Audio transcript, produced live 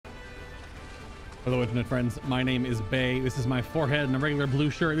Hello, internet friends. My name is Bay. This is my forehead and a regular blue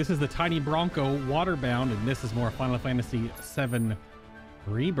shirt. This is the Tiny Bronco Waterbound, and this is more Final Fantasy VII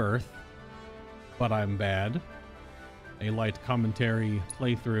Rebirth. But I'm bad. A light commentary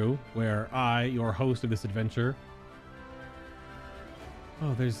playthrough where I, your host of this adventure...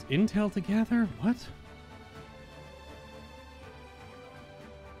 Oh, there's intel to gather? What?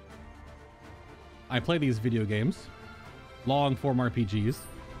 I play these video games, long-form RPGs,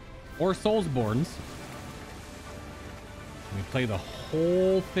 or Soulsborns. We play the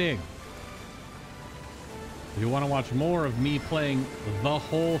whole thing. If you want to watch more of me playing the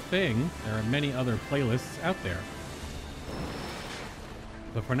whole thing, there are many other playlists out there.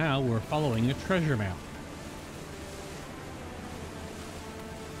 But for now, we're following a treasure map.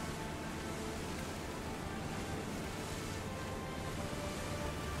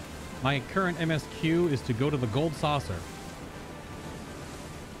 My current MSQ is to go to the Gold Saucer.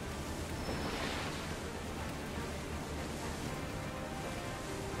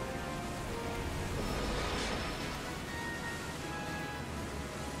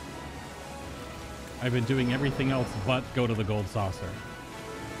 I've been doing everything else but go to the Gold Saucer.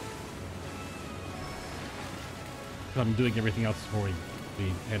 I'm doing everything else before we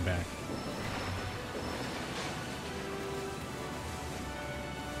head back.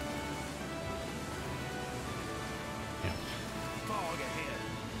 Yeah. Fog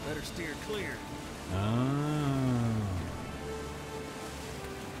ahead. Better steer clear. Ah.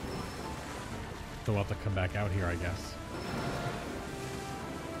 So we'll have to come back out here, I guess.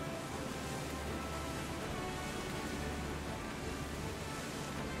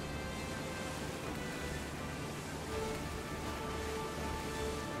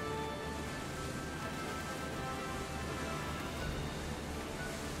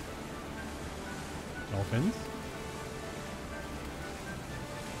 Dolphins.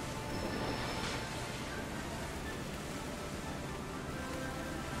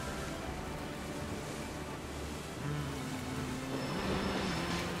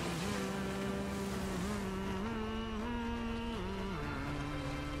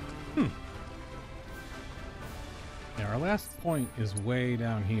 Yeah, our last point is way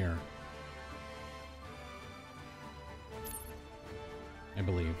down here, I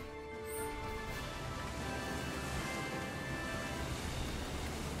believe.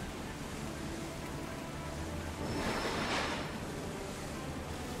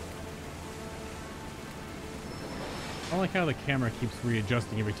 I like how the camera keeps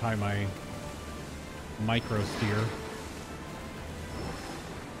readjusting every time I micro steer.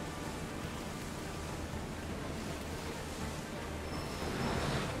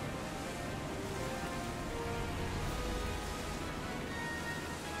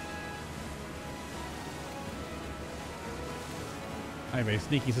 I have a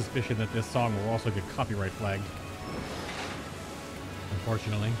sneaky suspicion that this song will also get copyright flagged.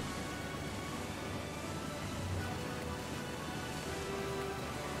 Unfortunately.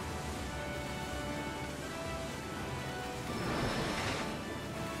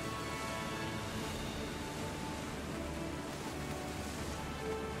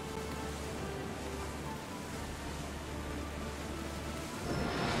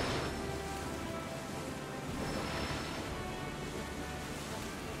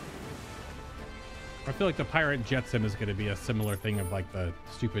 I feel like the Pirate Jetson is going to be a similar thing of like the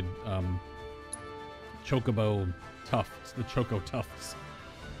stupid Chocobo Tufts, the Choco Tufts.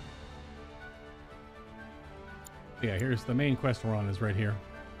 Yeah, here's the main quest we're on is right here.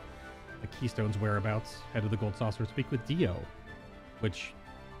 The Keystone's whereabouts. Head to the Gold Saucer, speak with Dio, which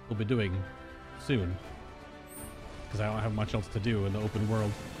we'll be doing soon because I don't have much else to do in the open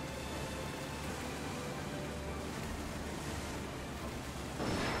world.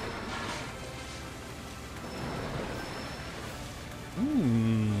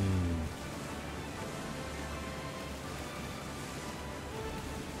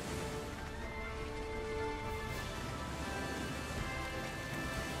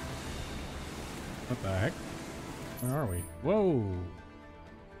 What the heck? Where are we? Whoa!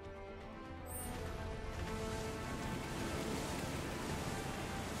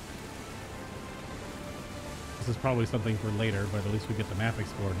 This is probably something for later, but at least we get the map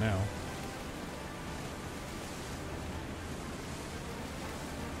explored now.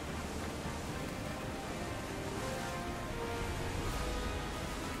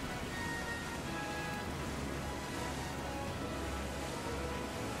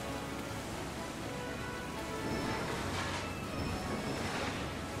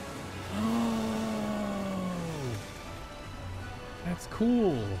 That's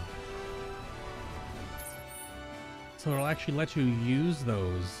cool. So it'll actually let you use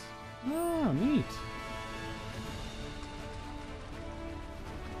those Oh, neat.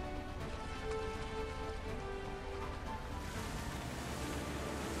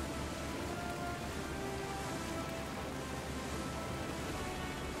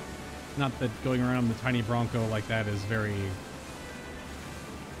 Not that going around the tiny Bronco like that is very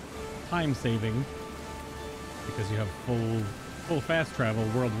time-saving, because you have full fast travel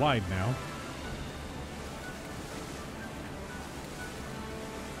worldwide now.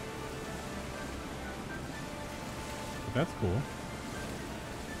 But that's cool.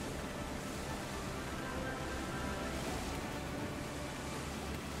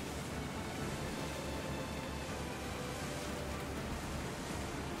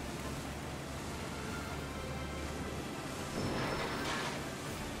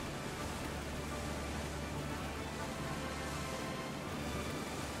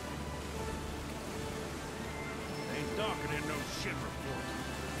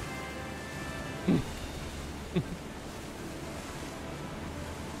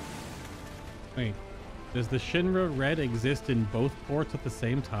 Wait, does the Shinra Red exist in both ports at the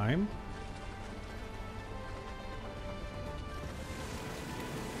same time?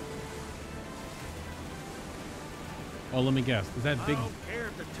 Oh, let me guess. Is that big? I don't care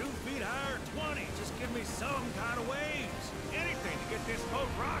if they're 2 feet high or 20. Just give me some kind of waves. Anything to get this boat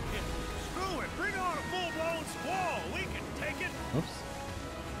rocking. Screw it. Bring on a full-blown squall. We can take it. Oops.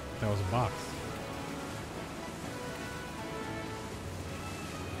 That was a box.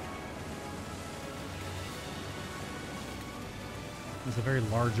 It's a very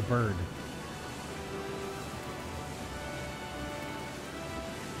large bird.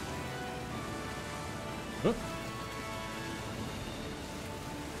 Oop.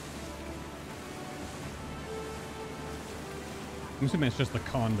 I'm assuming it's just the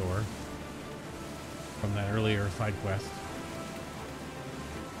condor from that earlier side quest.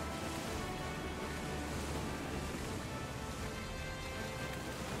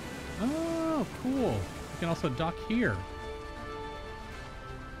 Oh, cool. You can also dock here.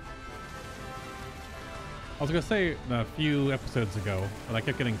 I was gonna say a few episodes ago, but I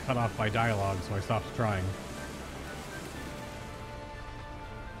kept getting cut off by dialogue, so I stopped trying.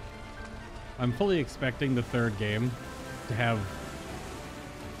 I'm fully expecting the third game to have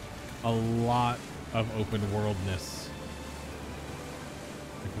a lot of open worldness.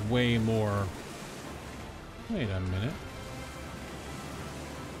 Like way more. Wait a minute.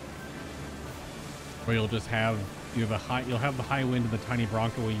 Where you'll just have you'll have the high wind and the tiny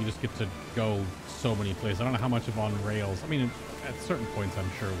Bronco where you just get to go so many places. I don't know how much of on rails. I mean, at certain points I'm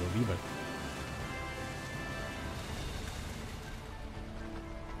sure it will be, but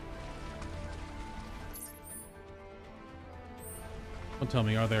don't tell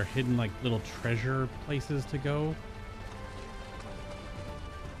me, are there hidden like little treasure places to go?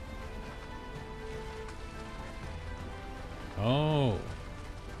 Oh.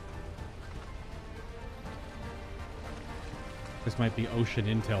 This might be ocean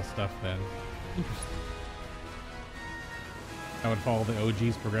intel stuff then. Interesting. I would follow the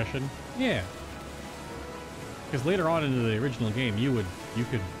OG's progression. Yeah. Because later on into the original game, you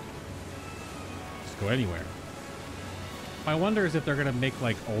could just go anywhere. My wonder is if they're gonna make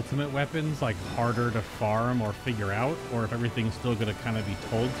like ultimate weapons like harder to farm or figure out, or if everything's still gonna kind of be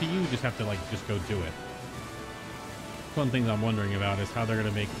told to you. You just have to like just go do it. One thing I'm wondering about is how they're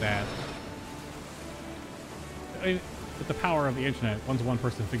gonna make that. I mean, with the power of the internet, once one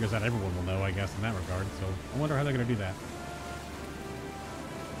person figures out, everyone will know, I guess, in that regard. So I wonder how they're going to do that.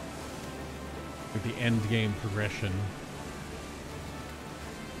 With the end game progression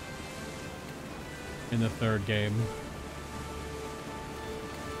in the third game.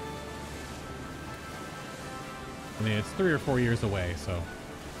 I mean, it's 3 or 4 years away, so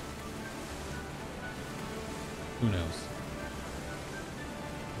who knows?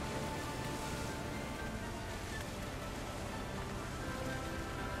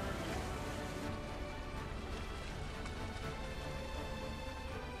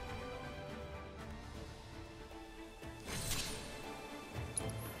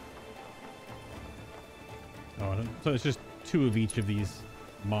 So it's just 2 of each of these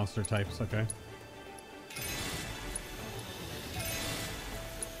monster types, okay.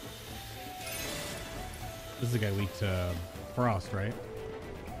 This is a guy weak to frost, right?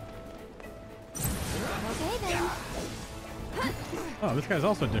 Oh, this guy's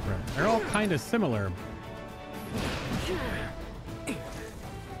also different. They're all kind of similar. This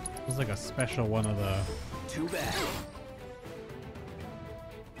is like a special one of the... Too bad.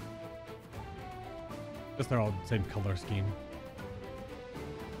 They're all the same color scheme.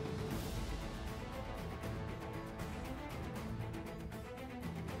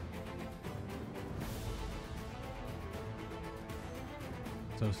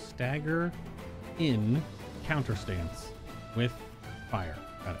 So stagger in counter stance with fire.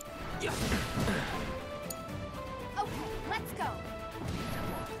 Got it. Okay, let's go.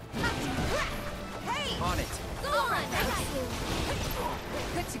 Hey! On it. Go on!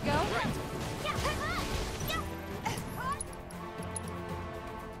 Good to go?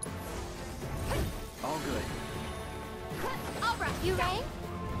 All good. All right, you ready?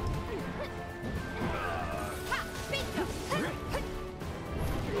 Bingo!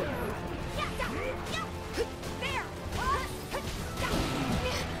 There!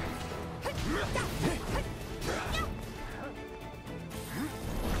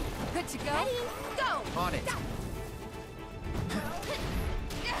 Good to go? Go! On it.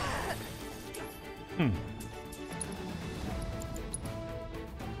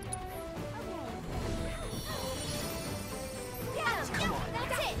 Come on!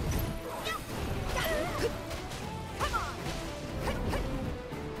 That's it! Come on!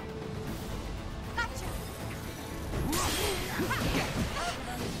 Gotcha!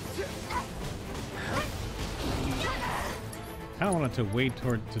 I don't want it to wait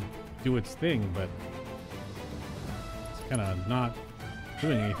to do its thing, but it's kind of not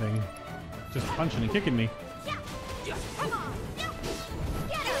doing anything. Just punching and kicking me Come on!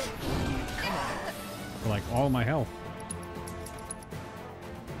 Get him! for like all my health.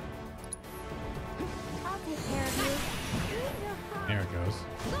 I'll take care of you. There it goes.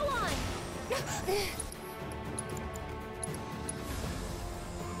 Go on! Let's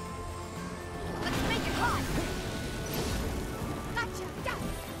make it hot! Gotcha!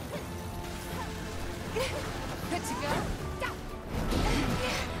 Good to go?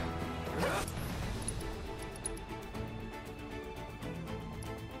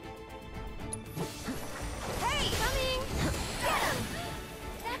 Hey! Coming! Get him!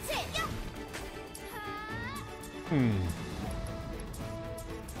 That's it!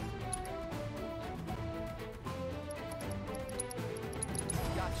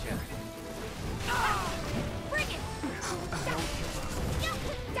 Gotcha. Bring it!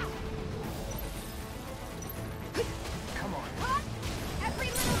 Come on. Hot! Every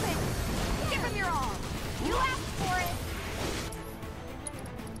little bit! Give him your all! You asked for it!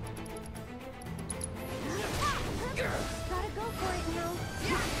 Gotta go for it now.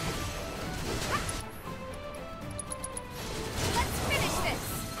 Let's finish this!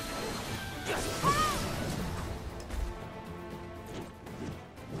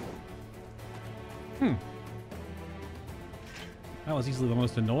 That was easily the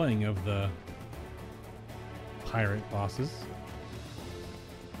most annoying of the pirate bosses.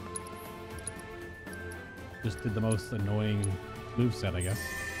 Just did the most annoying moveset, I guess.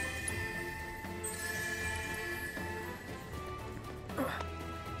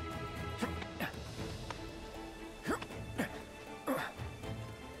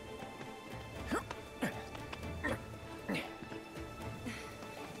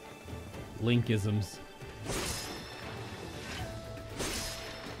 Linkisms.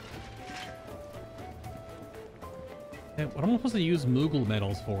 Hey, what am I supposed to use Moogle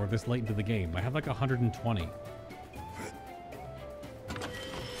medals for this late into the game? I have like 120.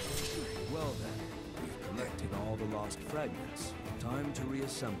 Well then, we've collected all the lost fragments. Time to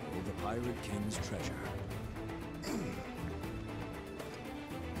reassemble the Pirate King's treasure.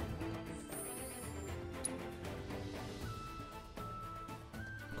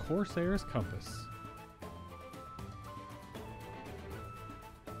 Corsair's Compass.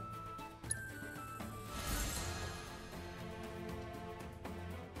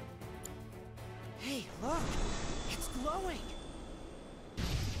 Hey, look! It's glowing!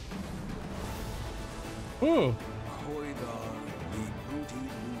 Ooh! Ahoy thar, ye booty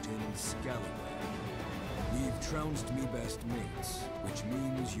lootin' scallywag. Ye've trounced me best mates, which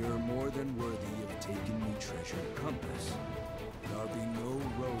means you're more than worthy of taking me treasured compass. There be no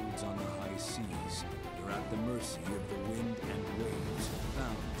roads on the high seas. You're at the mercy of the wind and waves,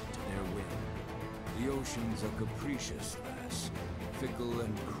 bound to their whim. The ocean's a capricious lass, fickle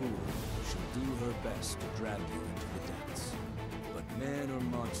and cruel. She'll do her best to drag you into the depths. But man or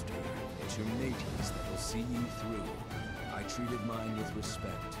monster, it's your naties that'll see you through. I treated mine with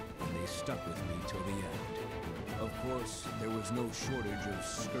respect, and they stuck with me till the end. Of course, there was no shortage of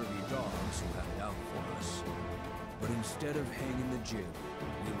scurvy dogs who had it out for us. But instead of hanging the jib,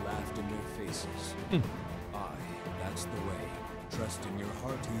 we laughed in their faces. Aye, that's the way. Trust in your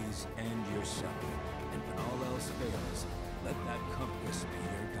hearties and yourself. And when all else fails, let that compass be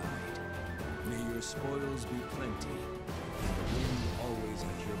your guide. May your spoils be plenty, and the wind always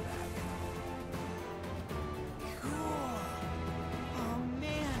at your back. Cool! Oh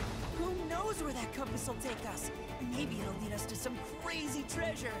man, who knows knows where that compass will take us? Maybe it'll lead us to some crazy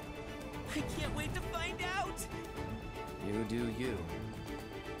treasure. I can't wait to find out. You do you.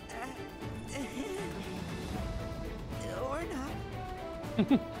 Or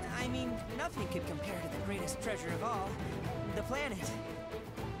not. I mean, nothing could compare to the greatest treasure of all, the planet.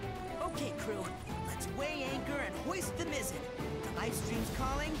 Okay, crew, let's weigh anchor and hoist the mizzen. The live stream's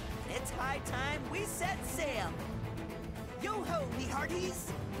calling, and it's high time we set sail. Yo-ho, me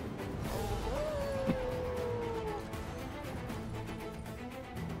hearties!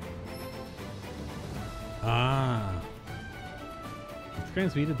 Ah.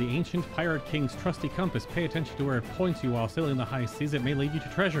 Transmuted the ancient pirate king's trusty compass. Pay attention to where it points you while sailing the high seas. It may lead you to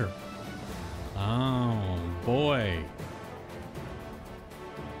treasure. Oh, boy.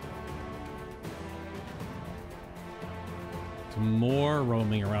 Some more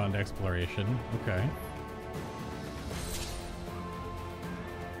roaming around exploration. Okay.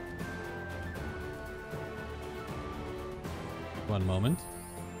 One moment.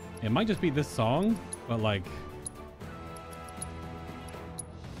 It might just be this song, but like...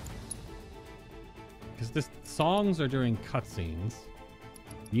 because this songs are during cutscenes.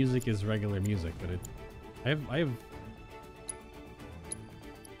 Music is regular music, but I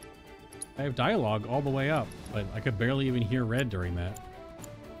have dialogue all the way up, but I could barely even hear Red during that.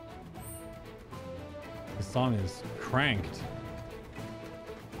 The song is cranked.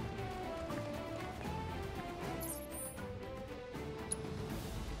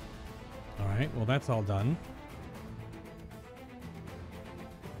 All right, well that's all done.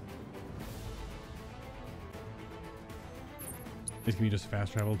 This can be just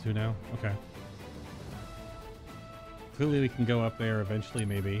fast travel too now? Okay. Clearly we can go up there eventually,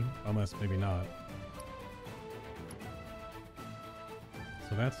 maybe. Unless maybe not.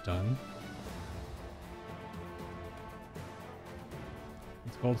 So that's done.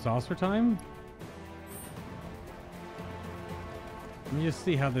 It's gold saucer time? Let me just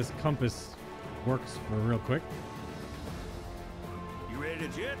see how this compass works for real quick. You ready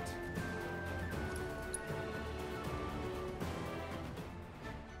to jet?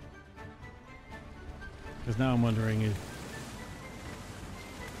 Because now I'm wondering if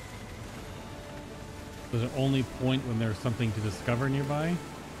does it only point when there's something to discover nearby?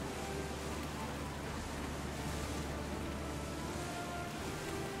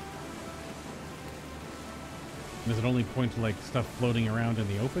 Does it only point to like stuff floating around in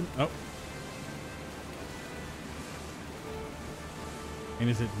the open? Oh. And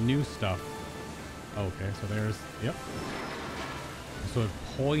is it new stuff? Oh, okay, so there's, yep. So it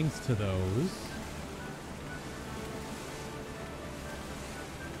points to those.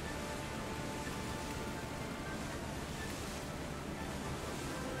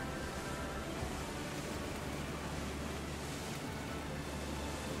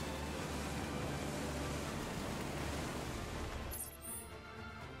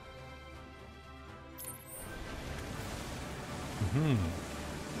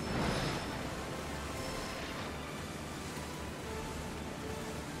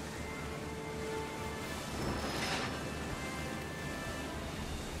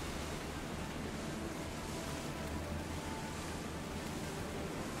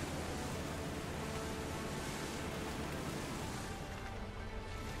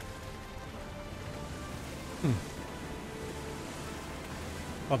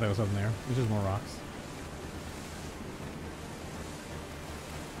 Thought that was something there. There's just more rocks.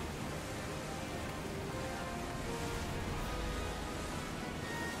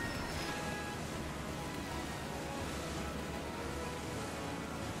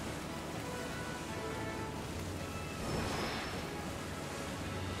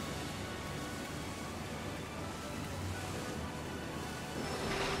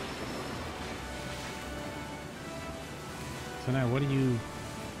 So now, what do you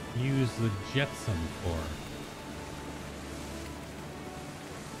use the Jetson for?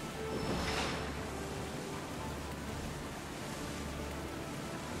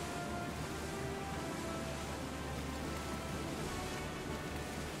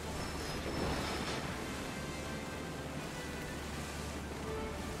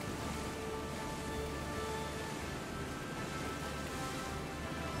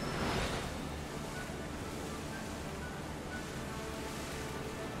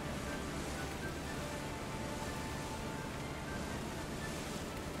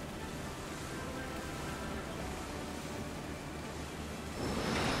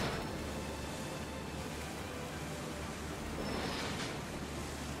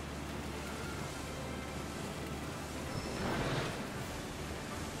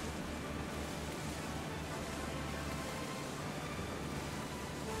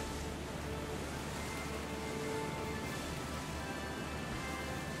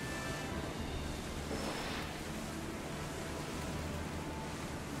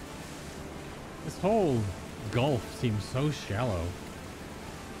 whole gulf seems so shallow.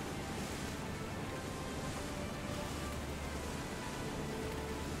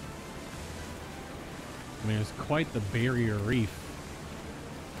 I mean, it's quite the barrier reef.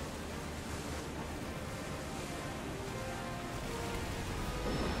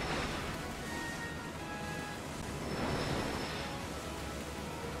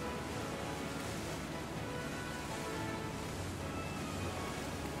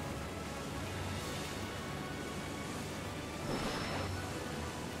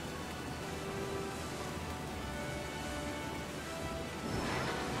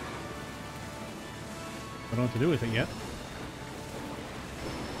 I don't know what to do with it yet.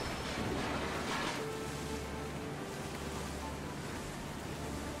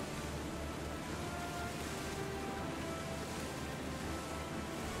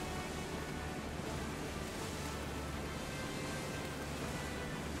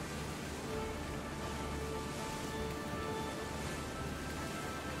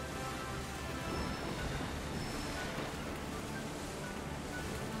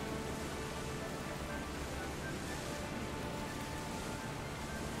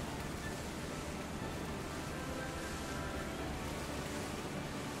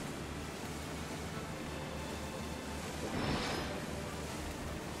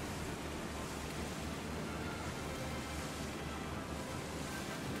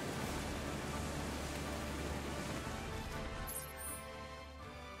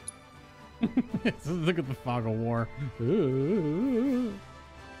 Look at the fog of war.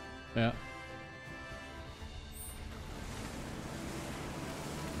 Yeah.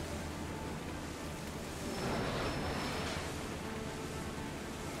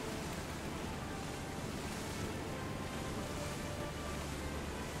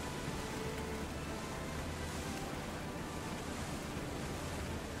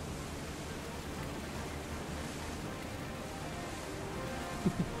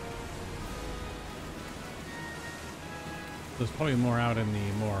 There's probably more out in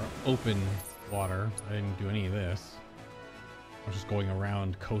the more open water. I didn't do any of this. I was just going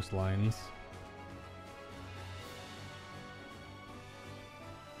around coastlines.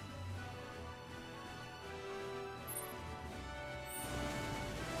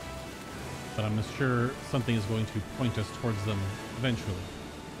 But I'm sure something is going to point us towards them eventually.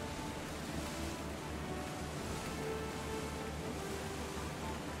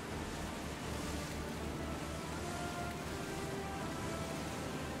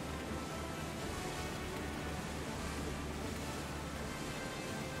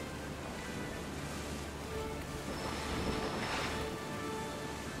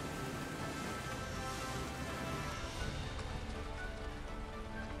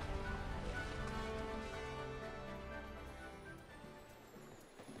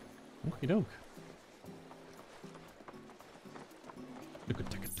 Okie doke. I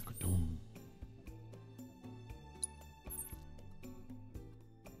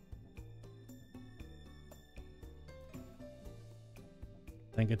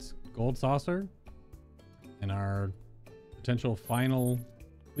think it's Gold Saucer and our potential final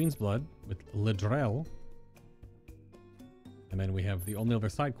Queen's Blood with Ledrel. And then we have the only other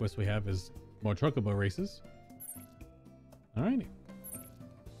side quest we have is more Chocobo races. Alrighty.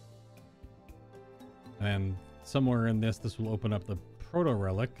 And somewhere in this will open up the Proto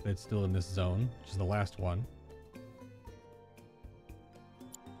Relic that's still in this zone, which is the last one.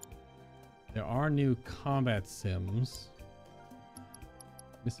 There are new combat sims.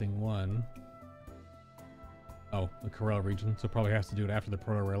 Missing one. Oh, the Corel region. So probably has to do it after the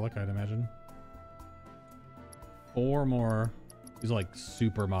Proto Relic, I'd imagine. 4 more. These are like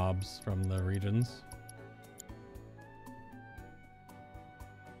super mobs from the regions.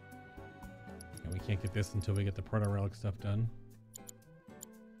 And we can't get this until we get the Proto Relic stuff done.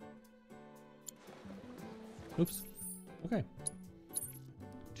 Oops. Okay.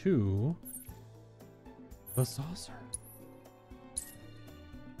 To the saucer.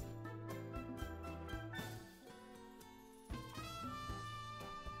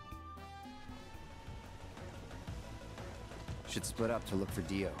 Should split up to look for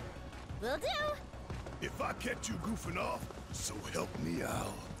Dio. Will do. If I catch you goofing off, so help me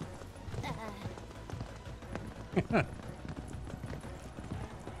out.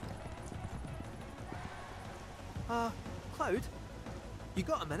 Cloud, you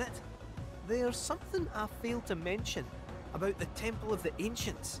got a minute? There's something I failed to mention about the Temple of the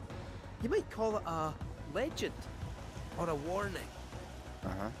Ancients. You might call it a legend or a warning.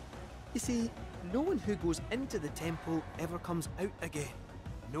 Uh-huh. You see, no one who goes into the temple ever comes out again.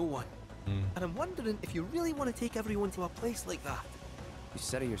 No one. And I'm wondering if you really want to take everyone to a place like that. You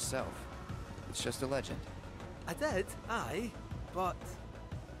said it yourself. It's just a legend. I did, aye, but...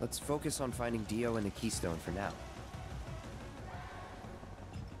 Let's focus on finding Dio and the Keystone for now.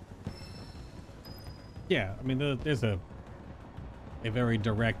 Yeah, I mean, there's a very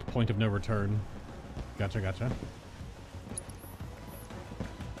direct point of no return. Gotcha, gotcha.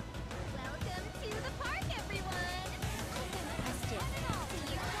 Welcome to the park, everyone!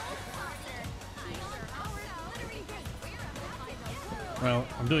 Well,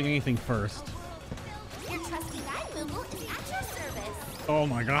 I'm doing anything first. Your trusty guide Moogle is at your service. Oh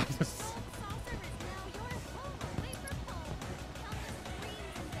my god.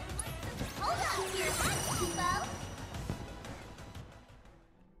 Hold on to your butts, Tifa.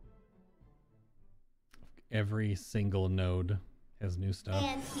 Every single node has new stuff.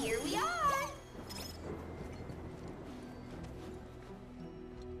 And here we are.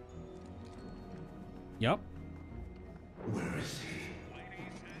 Yep. Where is he?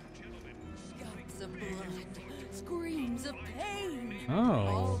 Yelps of blood, screams of pain. Oh.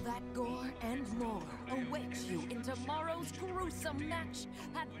 All that gore and more awaits you in tomorrow's gruesome match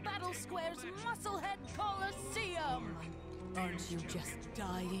at Battle Square's Musclehead Coliseum. Aren't you just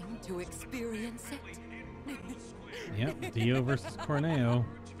dying to experience it? Yep. Dio versus Corneo.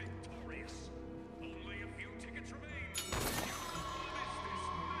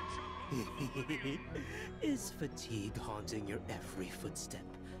 Is fatigue haunting your every footstep?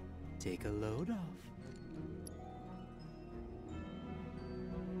 Take a load off.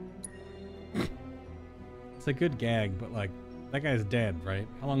 It's a good gag, but like, that guy's dead, right?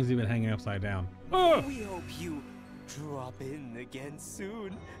 How long has he been hanging upside down? Oh! We hope you drop in again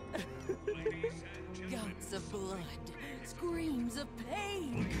soon. Yelps of blood, screams of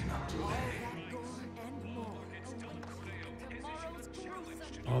pain. All that gore and more awaits you in tomorrow's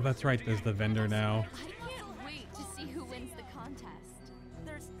gruesome. Oh, that's right. There's the vendor now. I can't wait to see who wins the contest.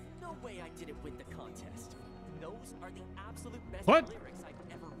 There's no way I didn't win the contest. Those are the absolute best What? lyrics I've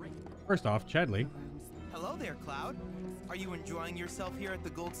ever written. First off, Chadley. Hello there, Cloud. Are you enjoying yourself here at the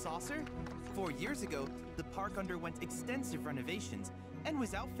Gold Saucer? 4 years ago, the park underwent extensive renovations and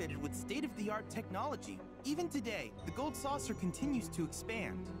was outfitted with state-of-the-art technology. Even today, the Gold Saucer continues to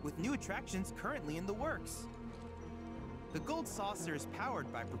expand, with new attractions currently in the works. The Gold Saucer is powered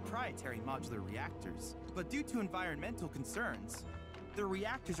by proprietary modular reactors, but due to environmental concerns, the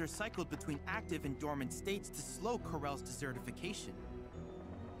reactors are cycled between active and dormant states to slow Corel's desertification.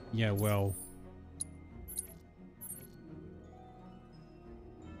 Yeah, well.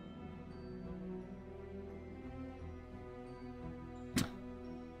 The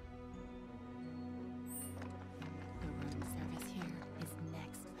room service here is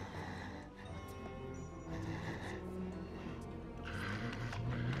next.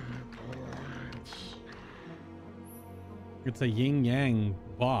 It's a yin-yang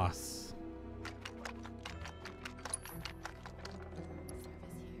boss.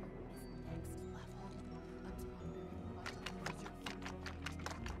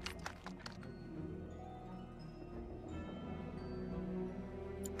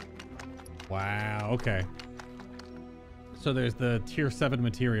 Wow, okay. So there's the tier 7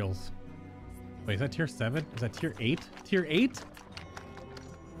 materials. Wait, is that tier 7? Is that tier 8? Tier 8?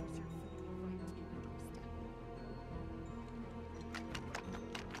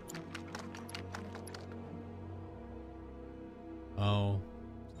 Oh,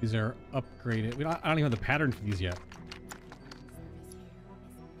 these are upgraded. I don't even have the pattern for these yet.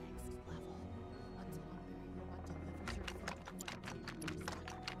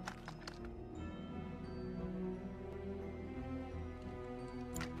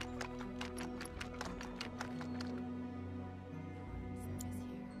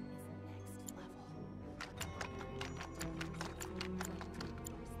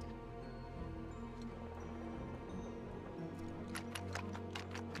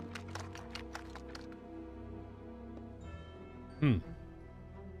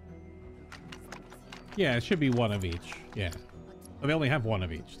 Yeah, it should be one of each. Yeah. But they only have one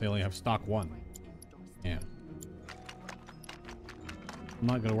of each. They only have stock one. Yeah. I'm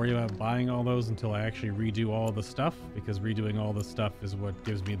not going to worry about buying all those until I actually redo all the stuff, because redoing all the stuff is what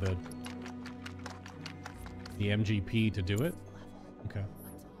gives me the MGP to do it. Okay.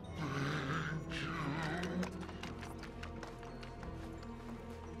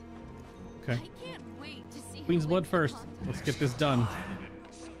 Okay. I can't wait to see Queen's who blood wins the first. contest. Let's get this done.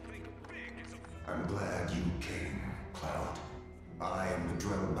 I'm glad you came, Cloud. I am the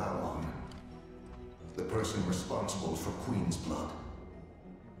Drell Balon, the person responsible for Queen's blood.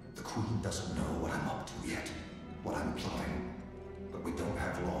 The Queen doesn't know what I'm up to yet, what I'm plotting, but we don't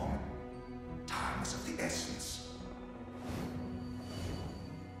have long. Time is of the essence.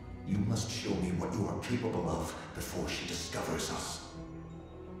 You must show me what you are capable of before she discovers us.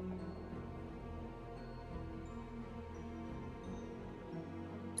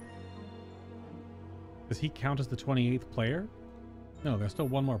 Does he count as the 28th player? No, there's still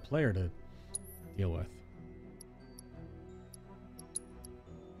one more player to deal with.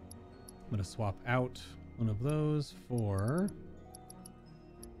 I'm going to swap out one of those for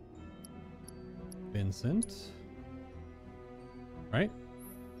Vincent. Right?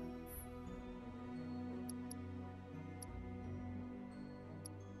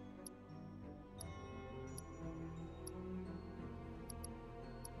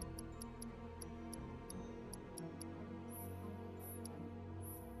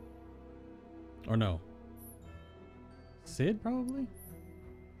 Or no? Sid, probably?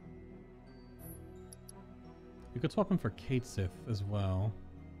 You could swap him for Cait Sith as well.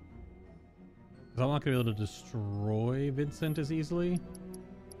 Because I'm not going to be able to destroy Vincent as easily.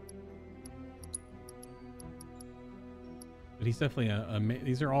 But he's definitely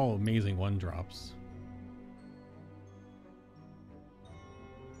these are all amazing one-drops.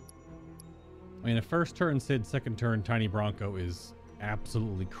 I mean, a first turn Sid, second turn Tiny Bronco is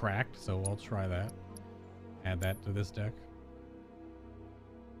absolutely cracked, so I'll try that. Add that to this deck.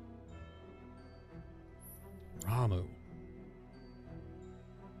 Ramu.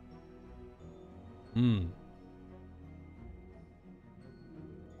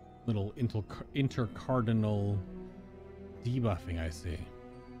 Little intercardinal debuffing, I see.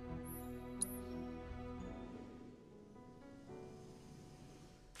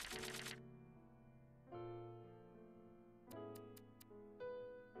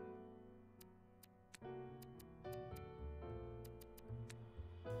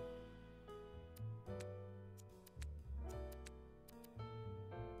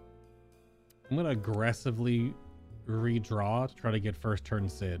 I'm gonna aggressively redraw to try to get first turn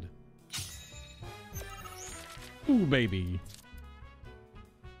Sid. Ooh, baby.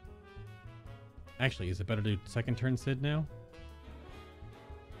 Actually, is it better to do second turn Sid now?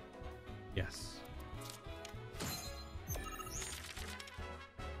 Yes.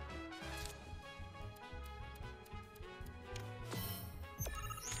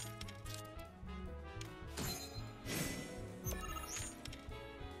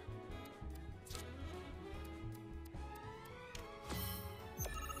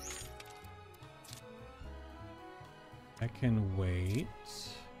 I can wait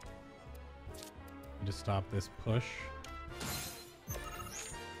to stop this push.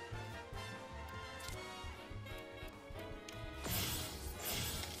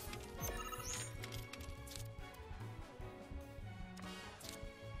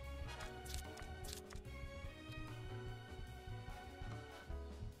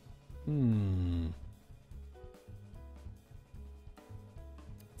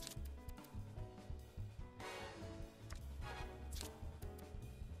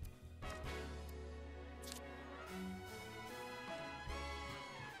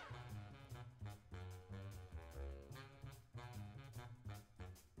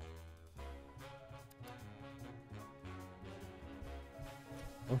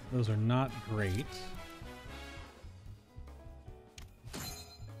 Both of those are not great.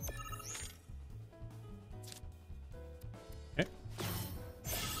 Okay.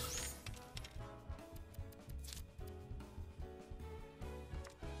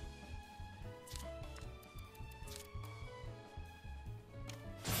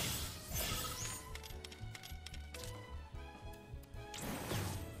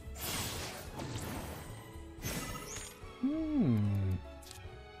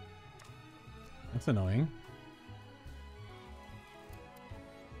 That's annoying.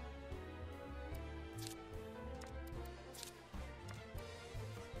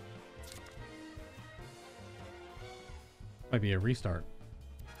 Might be a restart.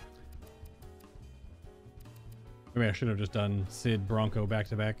 Maybe I should have just done Sid Bronco back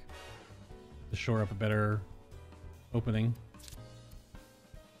to back to shore up a better opening.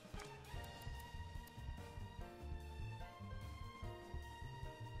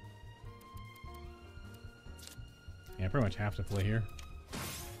 Yeah, I pretty much have to play here.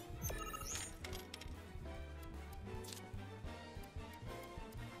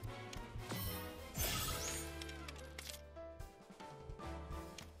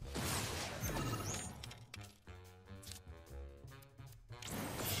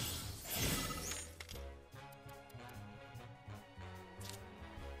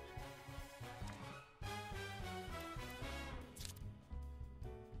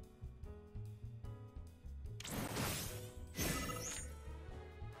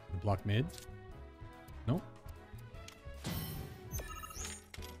 Block mid. Nope.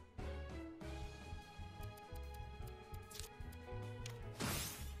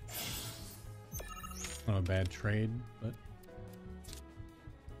 Not a bad trade, but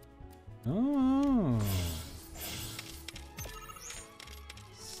oh,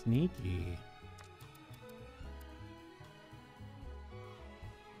 sneaky.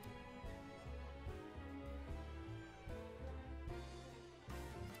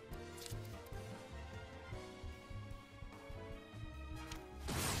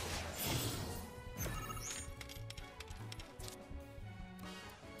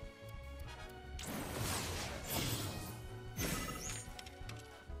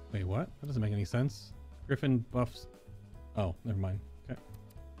 Wait, what? That doesn't make any sense. Griffin buffs. Oh, never mind. Okay.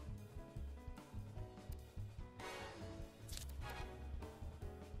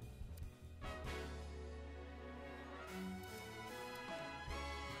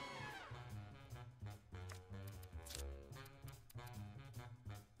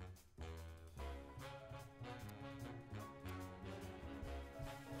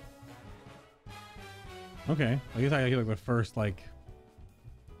 Okay. I guess I get like the first like.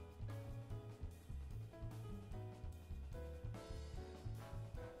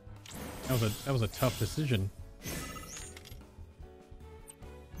 That was a tough decision.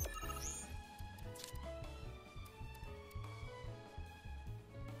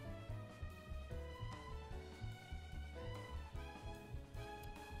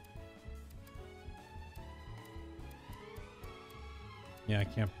 Yeah, I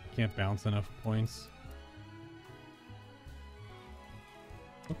can't bounce enough points.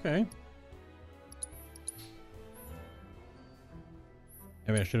 Okay.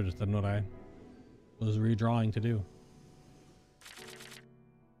 Maybe I should have just done what I was redrawing to do.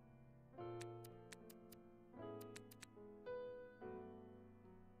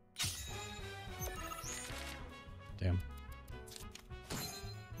 Damn.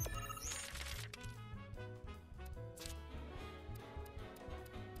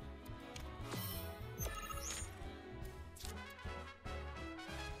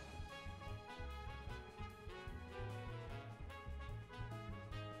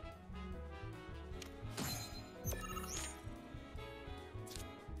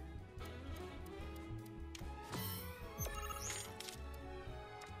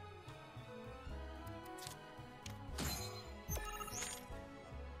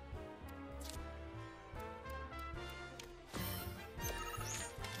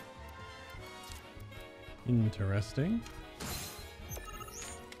 Interesting.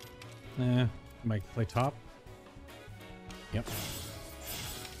 Might play top. Yep.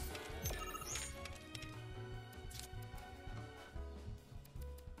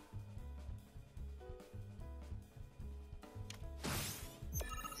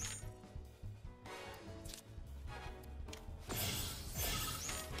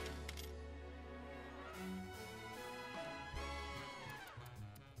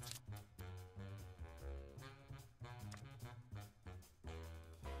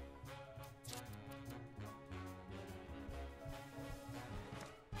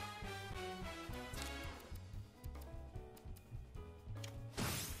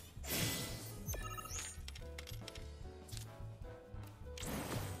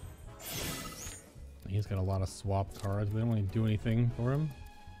 He's got a lot of swap cards. We don't really do anything for him.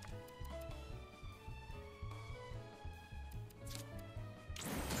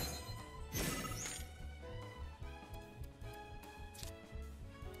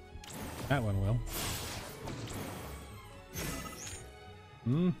 That one will.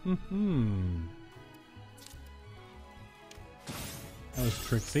 That was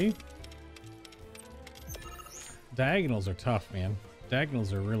tricksy. Diagonals are tough, man.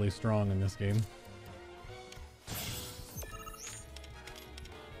 Diagonals are really strong in this game.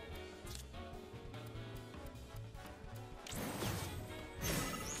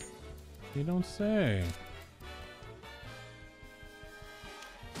 You don't say.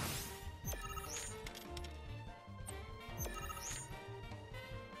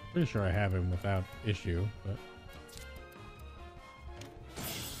 Pretty sure I have him without issue, but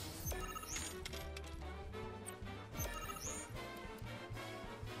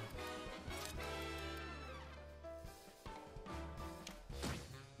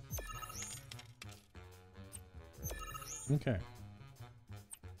okay.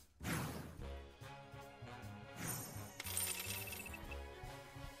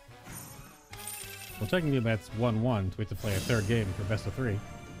 Well, technically that's 1-1, so we have to play a third game for best of 3.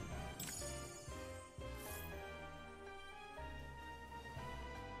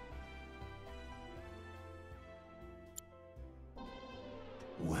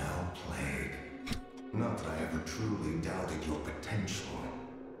 Well played. Not that I ever truly doubted your potential.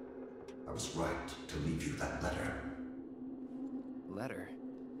 I was right to leave you that letter. Letter?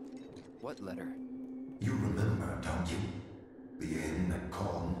 What letter? You remember, don't you? The inn at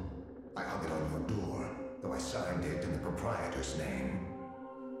Con? I hung it on your door, though I signed it in the proprietor's name.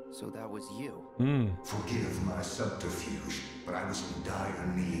 So that was you. Forgive my subterfuge, but I was in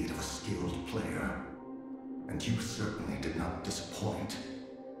dire need of a skilled player. And you certainly did not disappoint.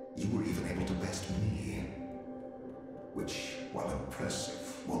 You were even able to best me. Which, while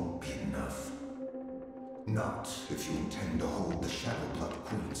impressive, won't be enough. Not if you intend to hold the Shadowblood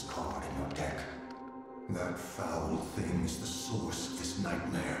Queen's card in your deck. That foul thing is the source of this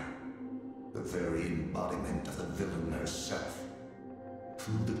nightmare. The very embodiment of the villain herself.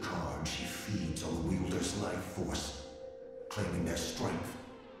 Through the card, she feeds on the wielder's life force, claiming their strength,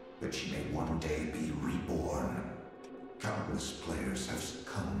 that she may one day be reborn. Countless players have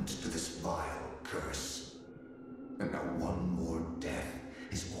succumbed to this vile curse. And now one more death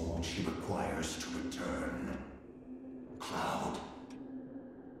is all she requires to return. Cloud.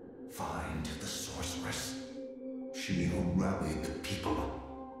 Find the sorceress. She who rallied the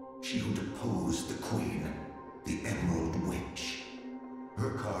people. She who deposed the queen, the Emerald Witch.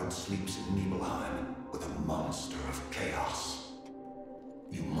 Her card sleeps in Nibelheim with a monster of chaos.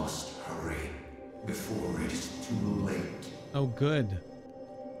 You must hurry before it is too late. Oh, good.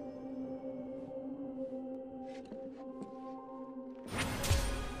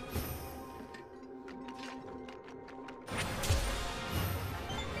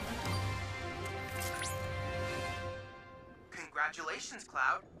 Congratulations,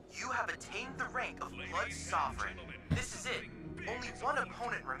 Cloud. You have attained the rank of Blood Sovereign. This is it. Only one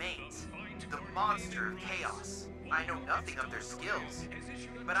opponent remains. The Monster of Chaos. I know nothing of their skills,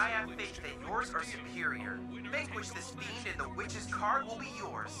 but I have faith that yours are superior. Vanquish this fiend and the witch's card will be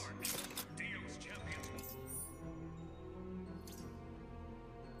yours. Dio's champion.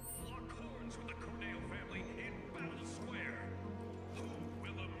 Lock horns with the Corneo family in Battle Square. Who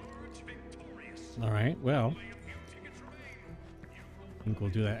will emerge victorious? All right, well, I think we'll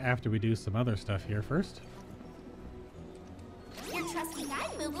do that after we do some other stuff here first. Your trusty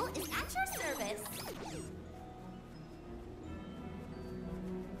guide Moogle is at your service.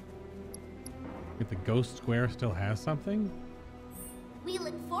 If the Ghost Square still has something? We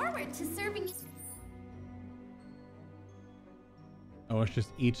look forward to serving you. Oh, it's just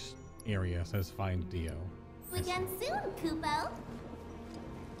each area says find Dio. Again soon, Kupo.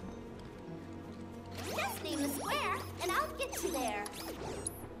 Just name the square, and I'll get you there.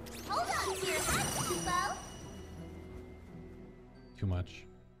 Hold on to your hat, Kupo. Too much.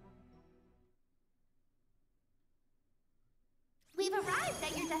 We've arrived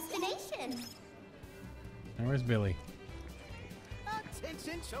at your destination. Now where's Billy?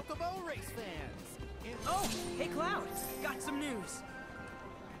 Attention, Chocobo race fans! Oh, hey Cloud, got some news.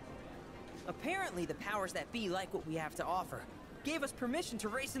 Apparently the powers that be like what we have to offer. Gave us permission to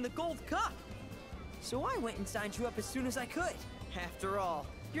race in the Gold Cup. So I went and signed you up as soon as I could. After all,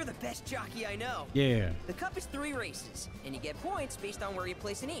 you're the best jockey I know. Yeah. The Cup is 3 races, and you get points based on where you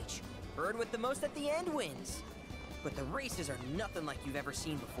place in each. Bird with the most at the end wins. But the races are nothing like you've ever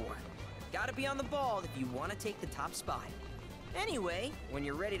seen before. Gotta be on the ball if you want to take the top spot. Anyway, when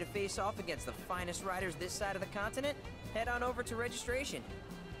you're ready to face off against the finest riders this side of the continent, head on over to registration.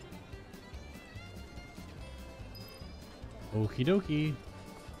 Okie dokie.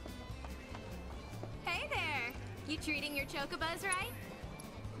 Hey there! You treating your Chocobos right?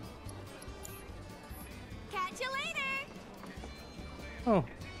 Catch you later! Oh.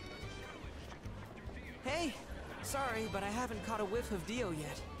 Hey, sorry, but I haven't caught a whiff of Dio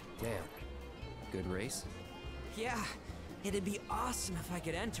yet. Damn. Good race? Yeah, it'd be awesome if I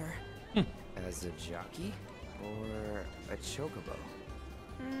could enter. As a jockey? Or a Chocobo?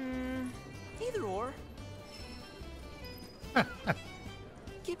 Either or.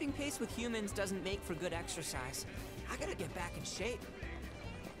 Keeping pace with humans doesn't make for good exercise. I gotta get back in shape.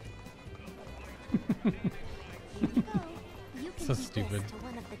 Here you go. You can So teach stupid. this to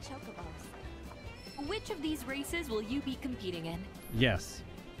one of the Chocobos. Which of these races will you be competing in? Yes.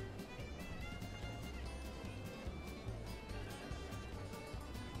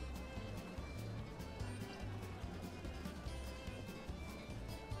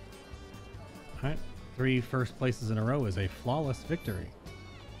 All right. 3 first places in a row is a flawless victory.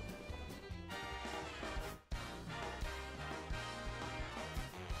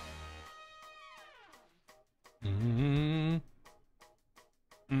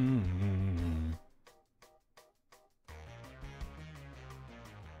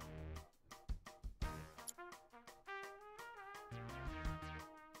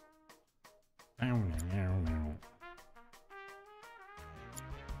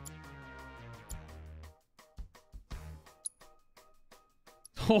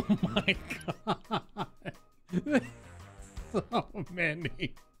 Oh my god. So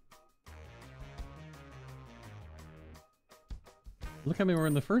many. Look how many were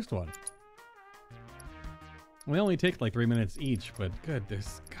in the first one. We only take like 3 minutes each, but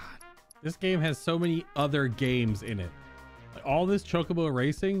goodness, God. This game has so many other games in it. Like all this Chocobo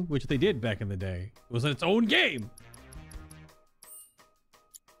racing, which they did back in the day, was its own game.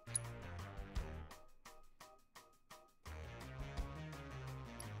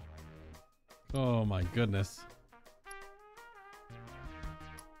 Oh my goodness.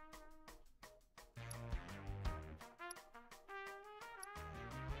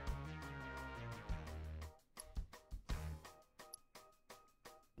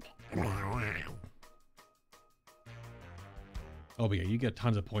 Oh, but yeah, you get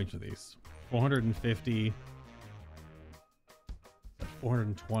tons of points for these. 450,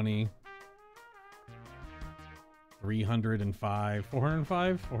 420, 305,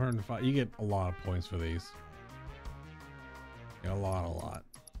 405, 405. You get a lot of points for these. Yeah, a lot.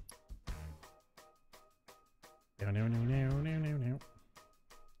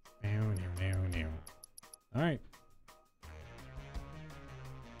 All right.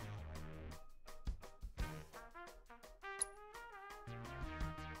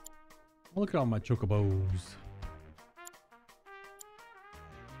 Look at all my Chocobos.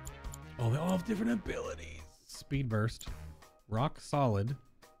 Oh, they all have different abilities. Speed Burst, Rock Solid,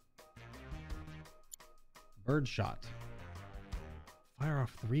 Bird Shot. Fire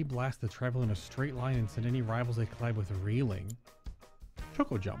off 3 blasts that travel in a straight line and send any rivals they collide with reeling.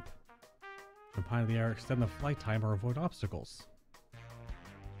 Choco Jump. Jump high in the air, extend the flight time or avoid obstacles.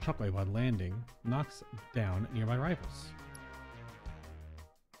 Shockwave on landing knocks down nearby rivals.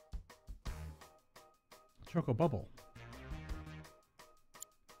 Choco Bubble.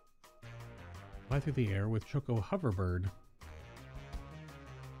 Fly through the air with Choco Hoverbird.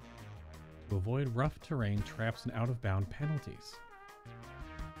 To avoid rough terrain, traps, and out-of-bound penalties.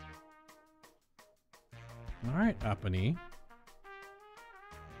 Alright, Uppany.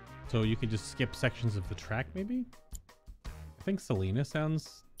 So you can just skip sections of the track, maybe? I think Selena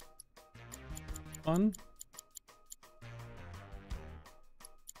sounds fun.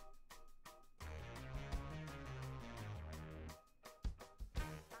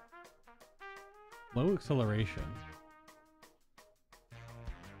 Low acceleration.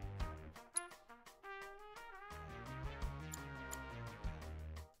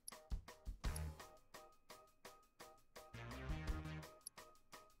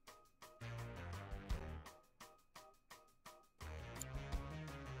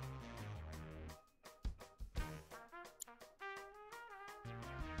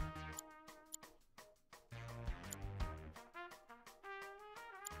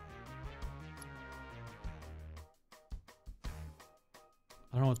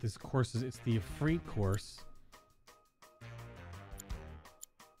 I don't know what this course is. It's the free course.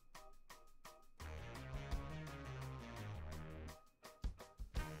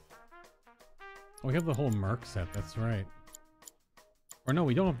 Oh, we have the whole Merc set. That's right. Or no,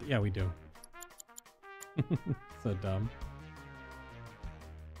 we don't have... Yeah, we do. So dumb.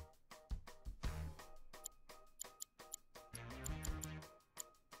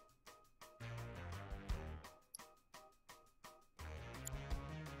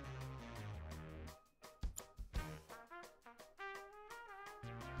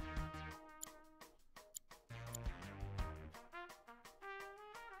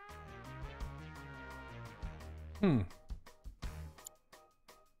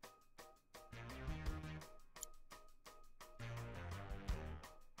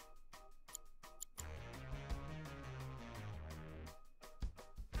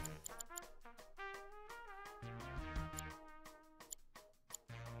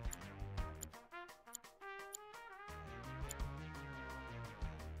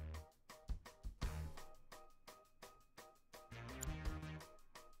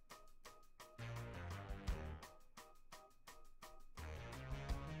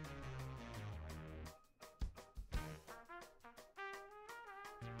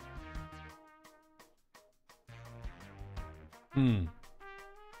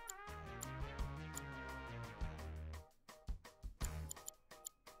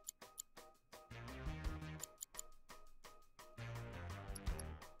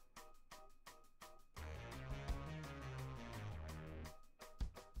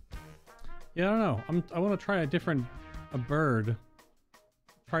 Yeah, I don't know. I want to try a bird.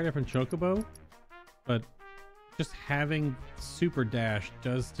 Try a different Chocobo, but just having Super Dash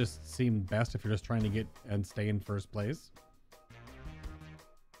does just seem best if you're just trying to get and stay in first place.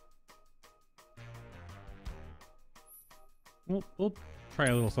 We'll try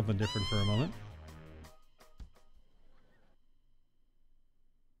a little something different for a moment.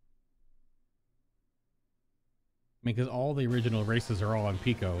 Because all the original races are all on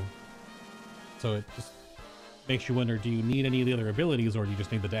Pico. So it just makes you wonder, do you need any of the other abilities or do you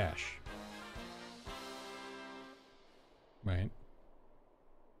just need the dash? Right.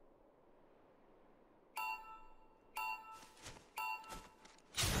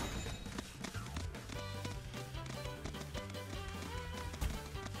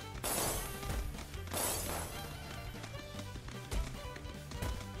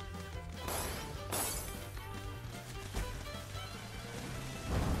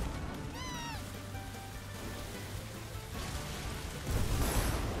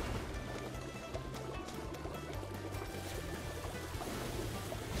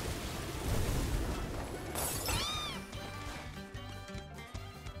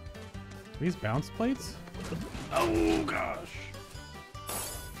 These bounce plates? Oh gosh.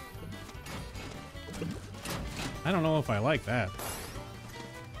 I don't know if I like that.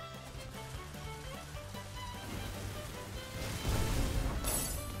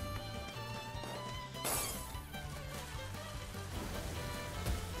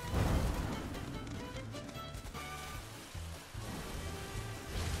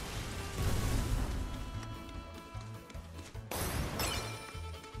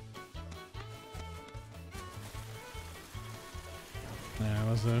 That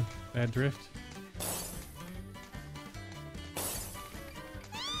was a bad drift.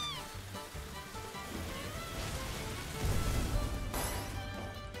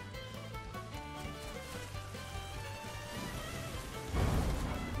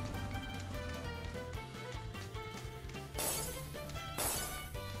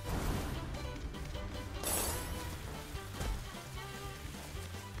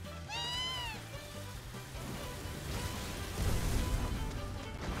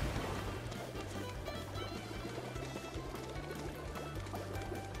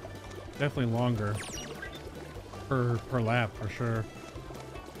 Definitely longer per lap for sure.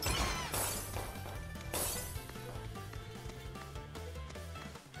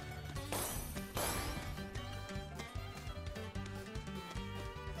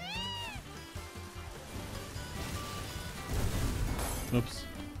 Oops,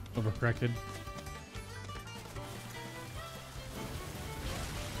 overcorrected.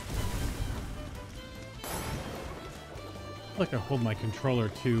 I feel like I hold my controller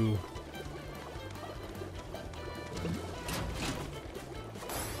too.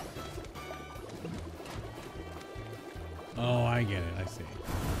 Oh, I get it. I see.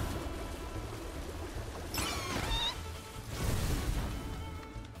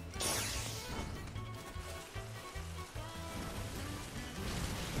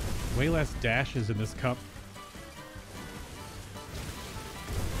 Way less dashes in this cup.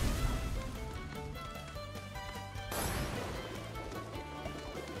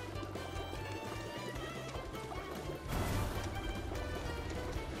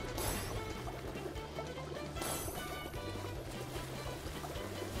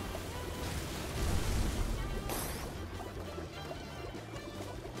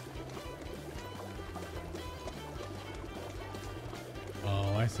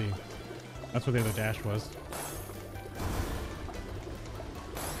 I see. That's what the other dash was.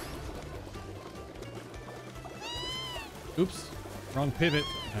 Oops. Wrong pivot.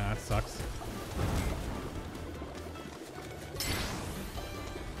 Ah, that sucks.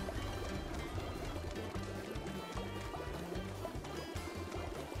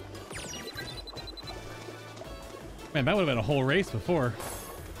 Man, that would have been a whole race before.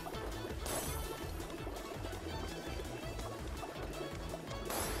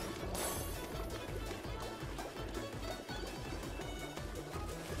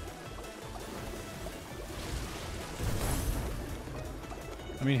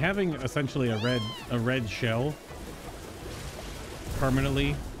 I mean, having essentially a red shell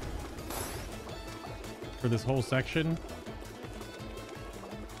permanently for this whole section.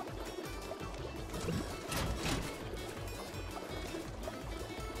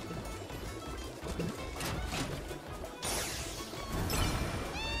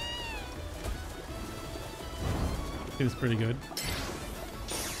 Is pretty good.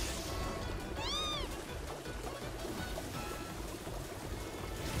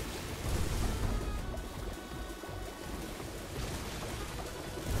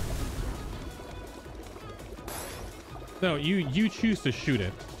 No, you choose to shoot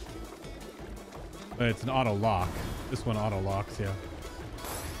it. But it's an auto lock. This one auto locks, yeah.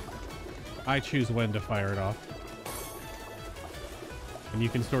 I choose when to fire it off. And you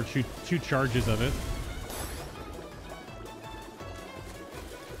can store two charges of it.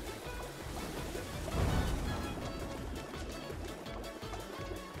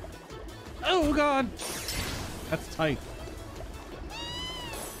 Oh god! That's tight.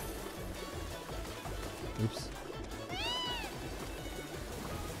 Oops.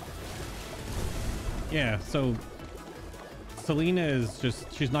 Yeah, so Selena is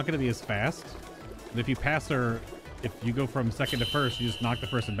just, she's not going to be as fast. But if you pass her, if you go from second to first, you just knock the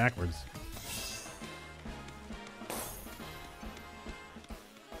person backwards.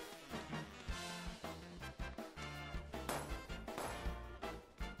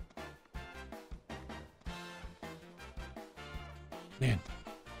 Man.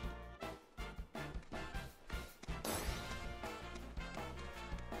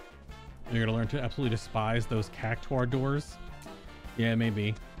 You're gonna learn to absolutely despise those cactuar doors? Yeah,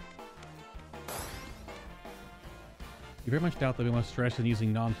 maybe. You very much doubt that we want to stress in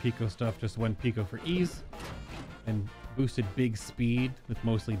using non-Pico stuff, just one Pico for ease and boosted big speed with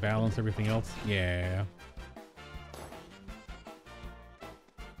mostly balance, everything else. Yeah.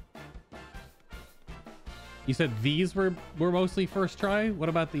 You said these were mostly first try? What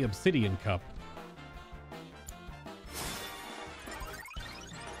about the Obsidian Cup?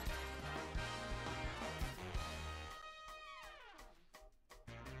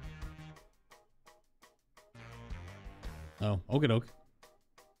 Oh, okie doke.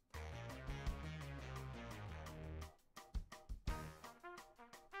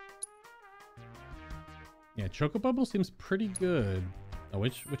 Yeah, Chocobo seems pretty good. Oh,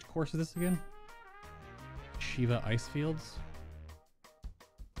 which course is this again? Shiva Ice Fields.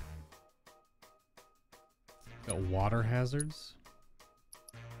 Got water hazards.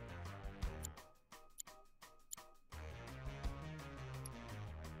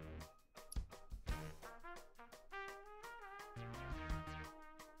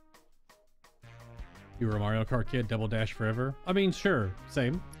 You were a Mario Kart kid, Double Dash forever? I mean, sure,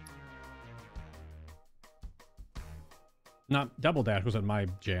 same. Not Double Dash wasn't my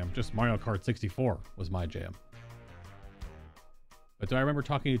jam, just Mario Kart 64 was my jam. But do I remember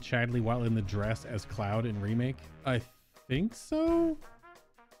talking to Chadley while in the dress as Cloud in Remake? I think so?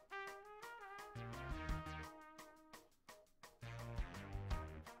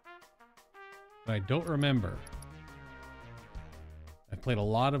 But I don't remember. I've played a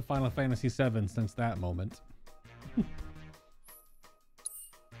lot of Final Fantasy VII since that moment. I feel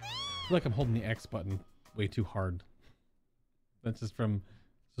like I'm holding the X button way too hard. That's just from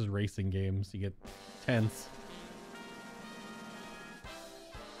this is racing games. You get tense.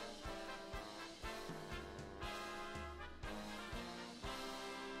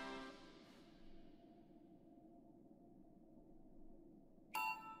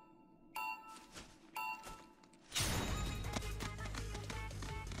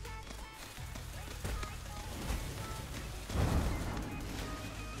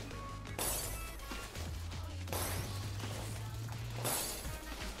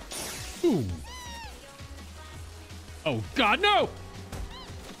 Oh God, no!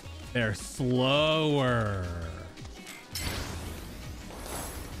 They're slower.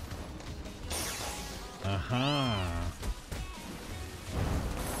 Uh-huh.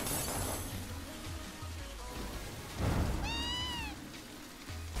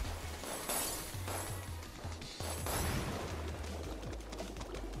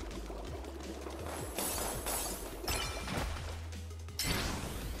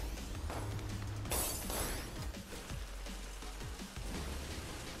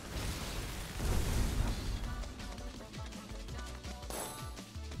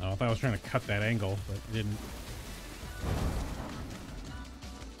 I thought I was trying to cut that angle, but it didn't.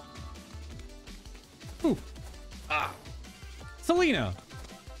 Ooh. Ah. Selena.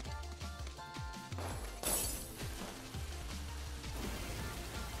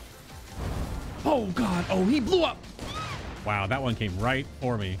 Oh God. Oh, he blew up. Wow, that one came right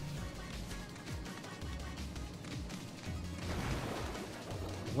for me.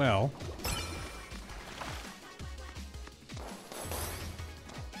 Well.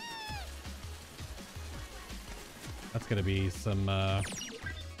 That's gonna be some gonna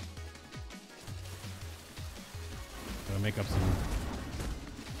make up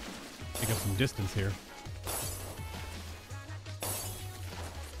some distance here.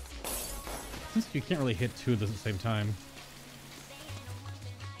 Since you can't really hit two of those at the same time.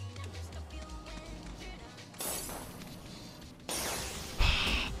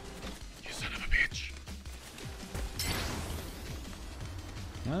 You son of a bitch.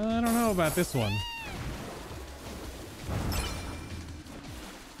 I don't know about this one.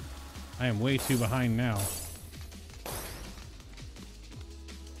 I am way too behind now.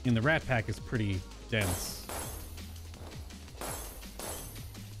 And the rat pack is pretty dense.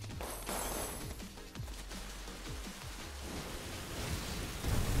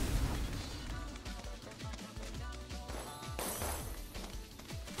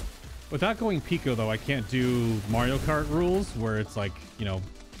 Without going Pico, though, I can't do Mario Kart rules where it's like, you know,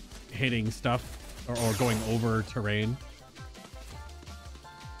 hitting stuff or going over terrain.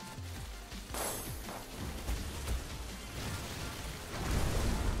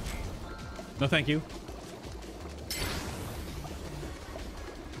 No, thank you.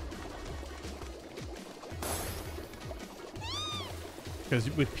 Because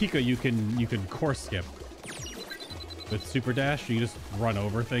with Pico, you can course skip. With Super Dash, you just run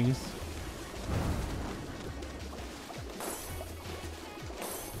over things.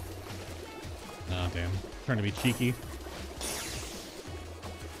 Oh, damn. Trying to be cheeky.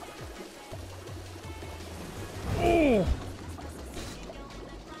 Oh!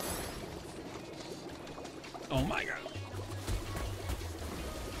 Oh my god.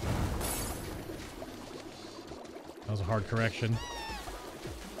 That was a hard correction.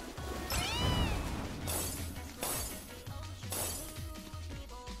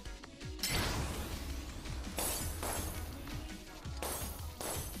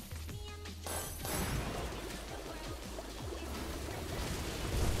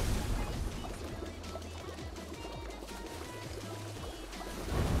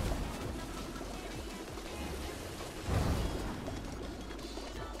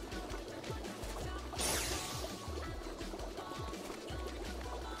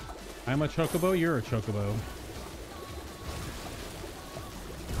 I'm a Chocobo, you're a Chocobo.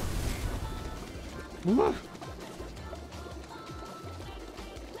 Ooh.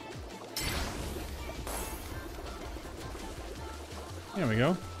 There we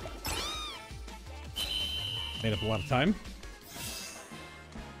go. Made up a lot of time.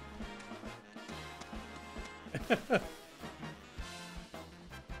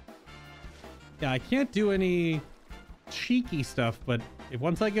 Yeah, I can't do any cheeky stuff, but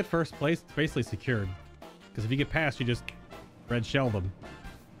once I get first place, it's basically secured. Because if you get past, you just red shell them.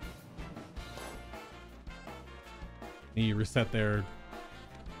 And you reset their...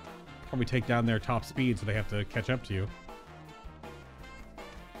 Probably take down their top speed so they have to catch up to you.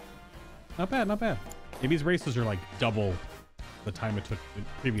 Not bad, not bad. Maybe these races are like double the time it took the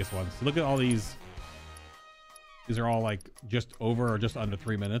previous ones. So look at all these. These are all like just over or just under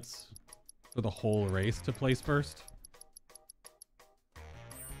 3 minutes for the whole race to place first.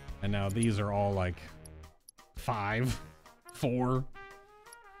 And now these are all like 5, 4.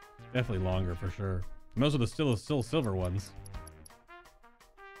 Definitely longer for sure. And those are the still silver ones.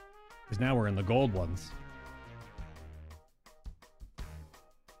 Because now we're in the gold ones.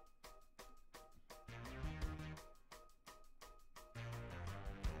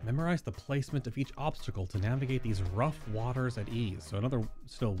 Memorize the placement of each obstacle to navigate these rough waters at ease. So another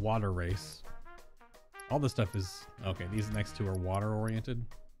still water race. All this stuff is... Okay, these next two are water oriented.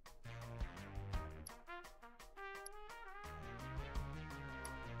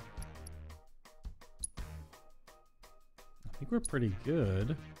 I think we're pretty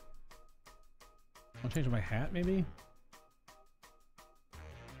good. I'll change my hat maybe?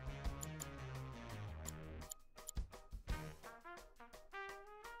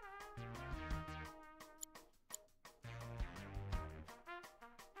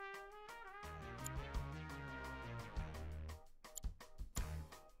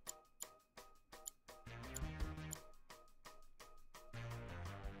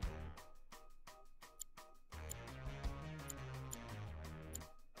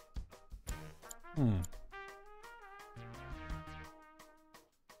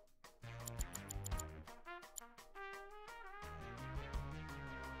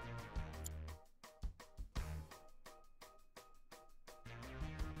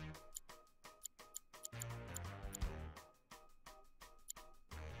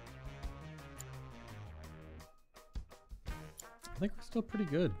 I think we're still pretty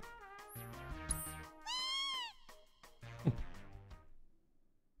good.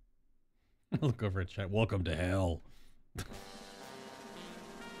 Look over at chat. Welcome to hell.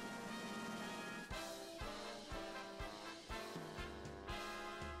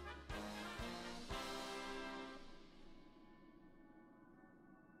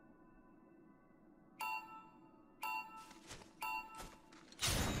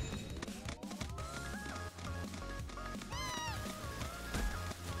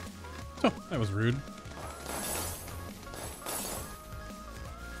 Oh, that was rude.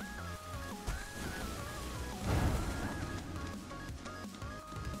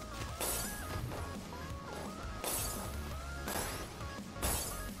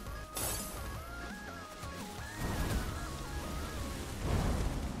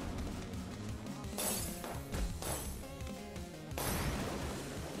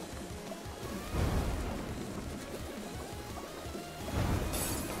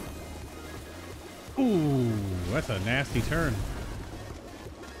 that's a nasty turn.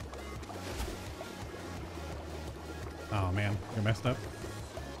 Oh man, you're messed up.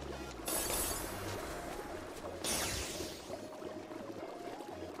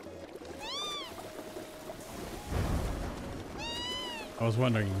 I was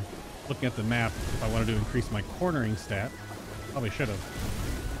wondering, looking at the map, if I wanted to increase my cornering stat. Probably should have.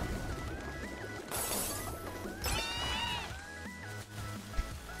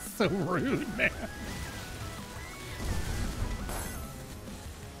 So rude, man.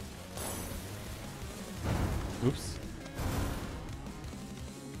 Oops.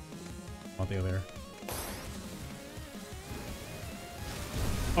 Want the other.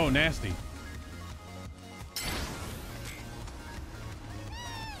 Oh, nasty.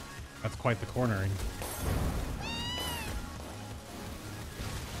 That's quite the cornering.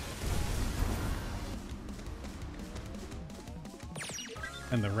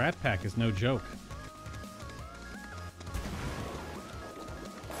 And the rat pack is no joke.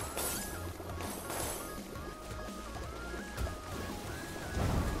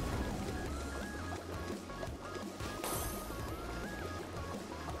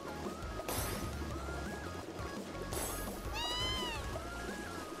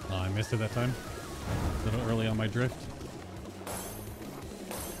 Oh, I missed it that time. A little early on my drift.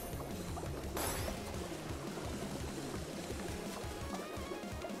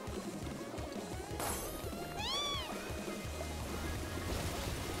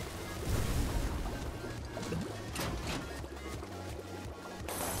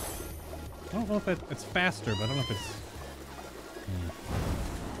 I don't know if it's faster, but I don't know if it's...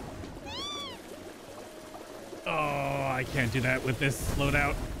 Oh, I can't do that with this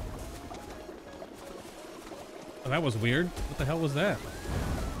loadout. Oh, that was weird. What the hell was that?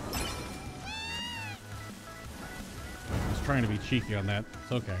 I was trying to be cheeky on that.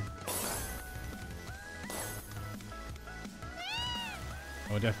 It's okay.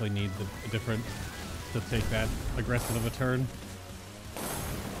 I would definitely need a different to take that aggressive of a turn.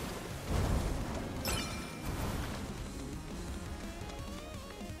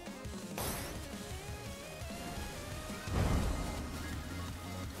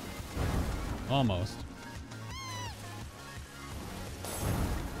 Almost.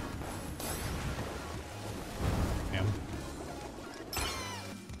 Damn.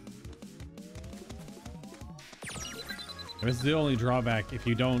 This is the only drawback. If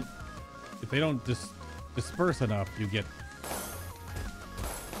they don't disperse enough, you get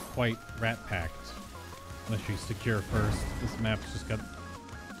quite rat packed. Unless you secure first. This map's just got,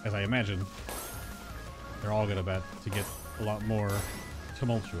 as I imagine, they're all gonna bet to get a lot more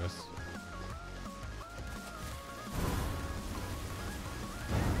tumultuous.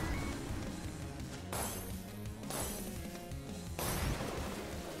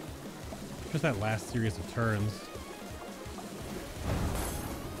 Just that last series of turns.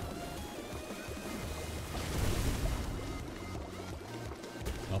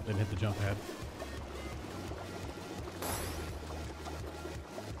 Oh, didn't hit the jump pad.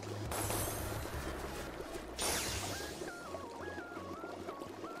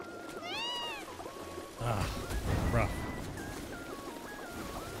 Ah, rough.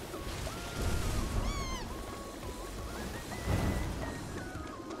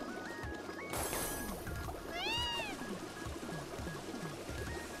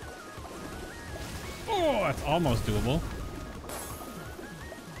 Oh, that's almost doable.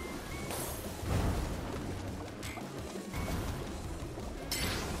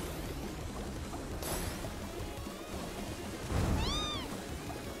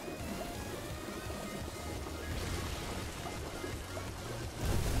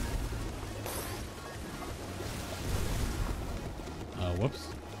 Whoops.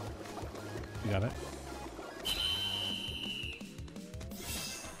 You got it.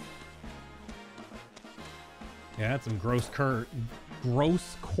 Yeah, that's some gross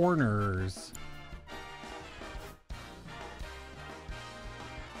corners.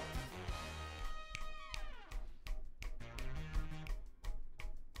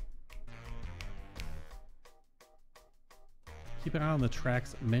 Keep an eye on the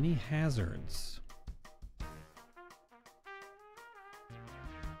track's many hazards.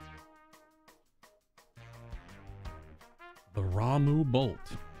 The Ramu Bolt.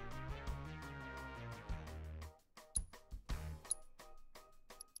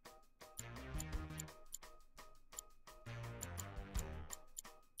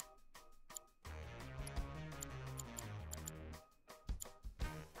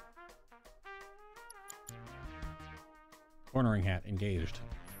 Cornering hat engaged.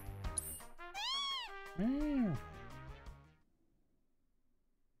 Let's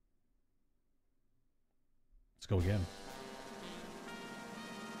go again.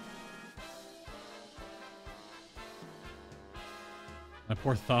 My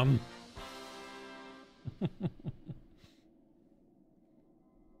poor thumb.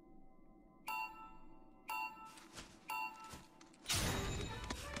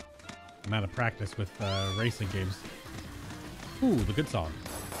 I'm out of practice with racing games. Ooh, the good song.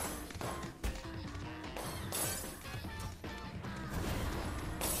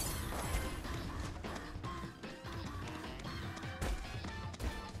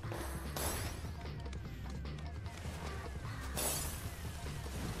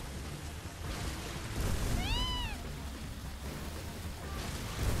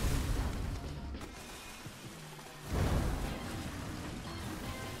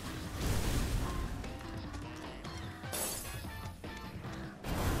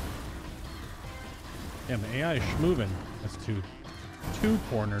 Yeah, the AI is schmoving. That's too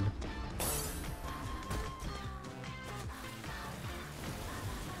cornered.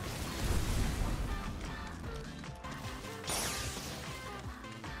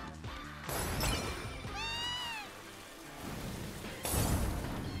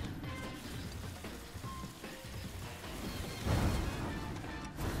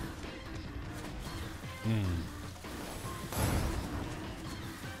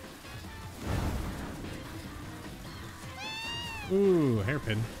 Ooh,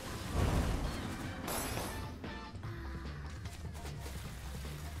 hairpin.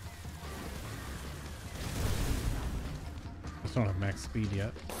 Just don't have max speed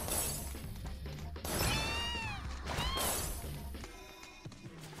yet.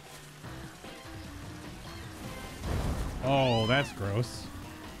 Oh, that's gross.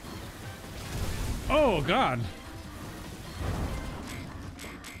 Oh, God.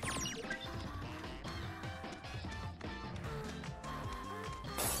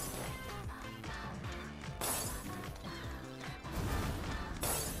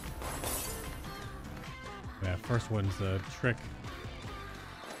 First one's a trick.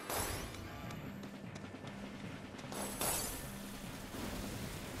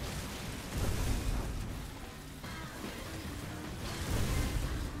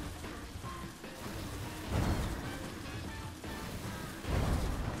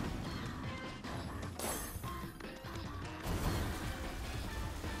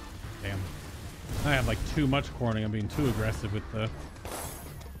 Damn. I have like too much corning. I'm being too aggressive with the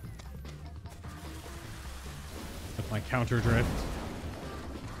my counter drift.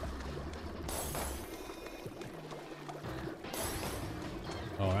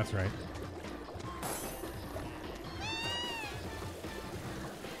 Oh, that's right.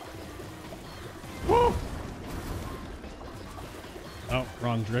 Woo! Oh,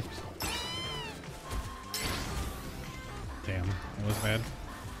 wrong drift. Damn, that was bad.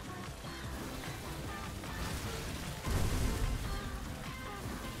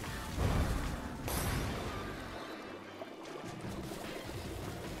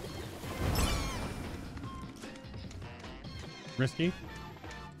 Risky.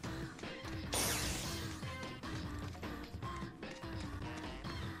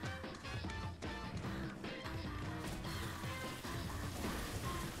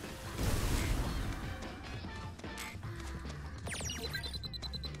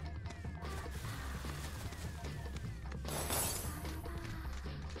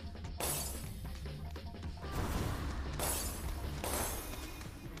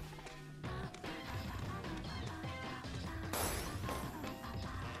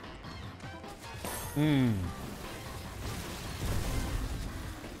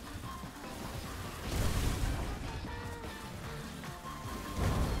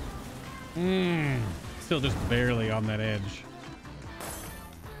 Still just barely on that edge.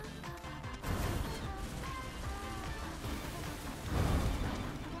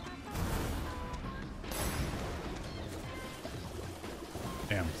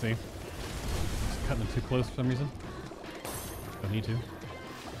 Damn, see? Just cutting them too close for some reason. Don't need to.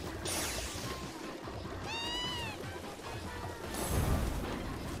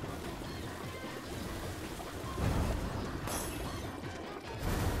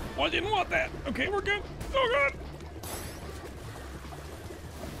 Oh, I didn't want that. Okay, we're good. Oh, God.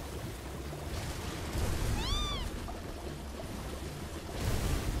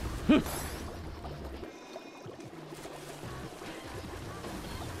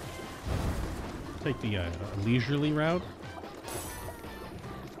 Take the leisurely route.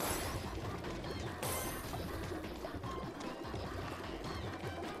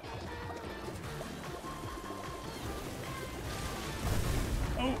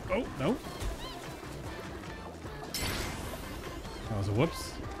 Oh, no. That was a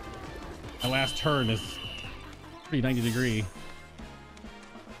whoops. My last turn is Pretty 90-degree.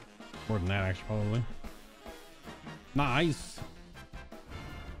 More than that, actually, probably. Nice.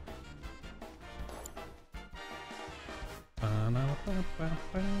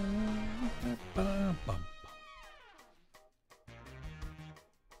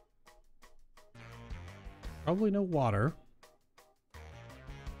 Probably no water.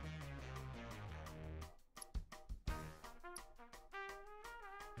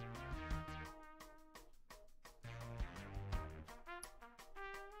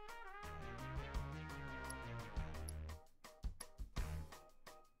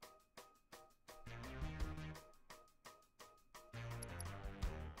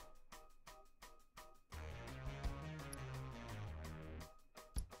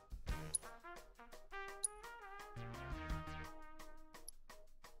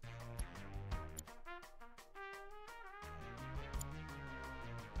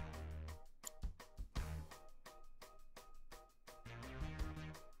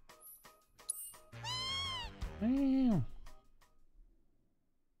 Damn.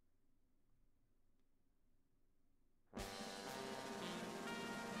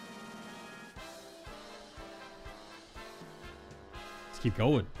 Let's keep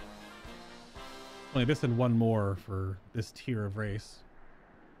going. Only this and one more for this tier of race.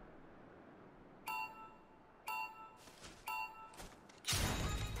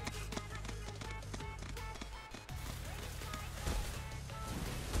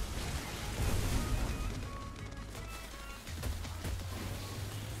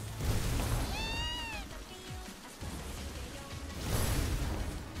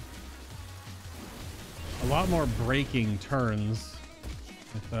 A lot more braking turns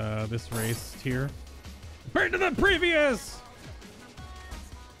with this race tier compared to the previous.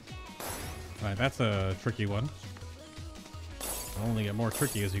 All right, that's a tricky one. It'll only get more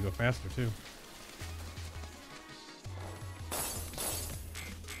tricky as you go faster too.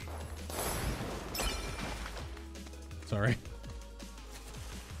 Sorry.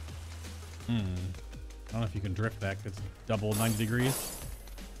 I don't know if you can drift that 'cause it's double 90 degrees.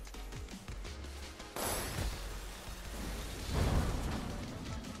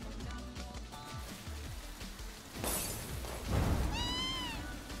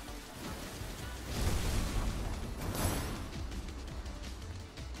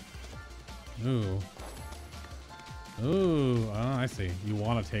 Ooh. Ooh, oh, I see. You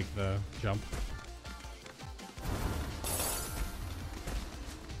want to take the jump.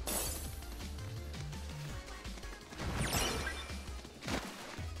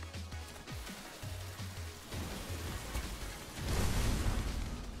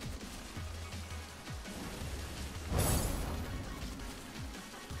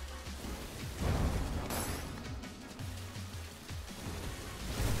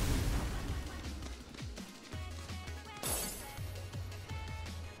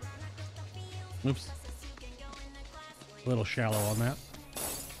 Oops. A little shallow on that.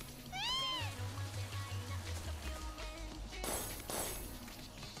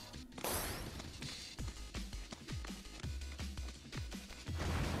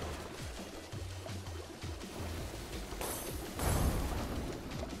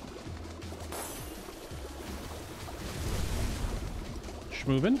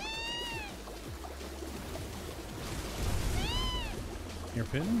 Schmovin'.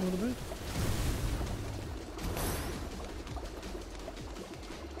 Hairpin a little bit.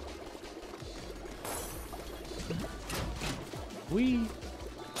 Wee.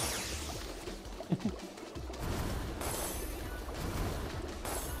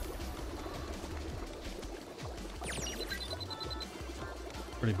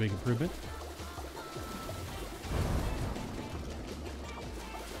 Pretty big improvement.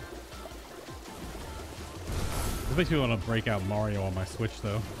 This makes me want to break out Mario on my Switch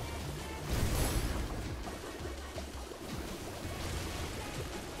though.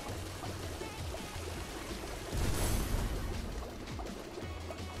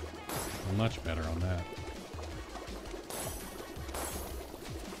 Much better on that.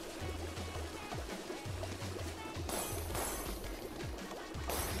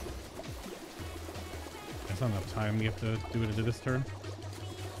 That's not enough time. We have to do it into this turn.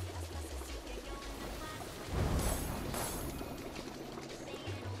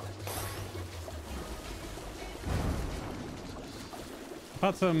 I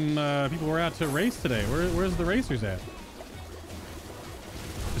thought some people were out to race today. Where's the racers at?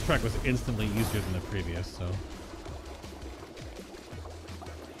 This track was instantly easier than the previous, so.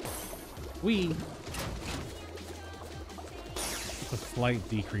 Whee! It's a slight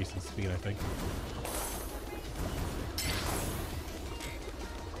decrease in speed, I think.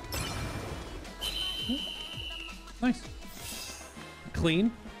 Nice.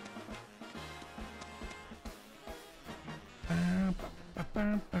 Clean.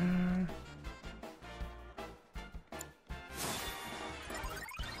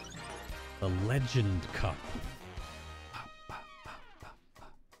 The Legend Cup.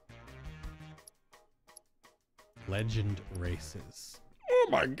 Legend races. Oh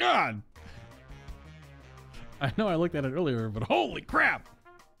my god! I know I looked at it earlier, but holy crap!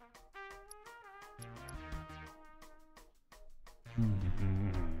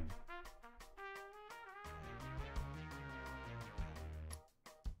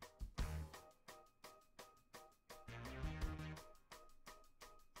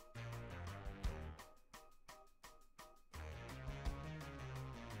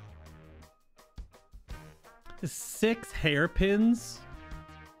 There's 6 hairpins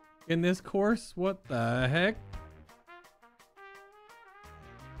in this course? What the heck?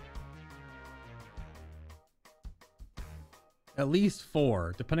 At least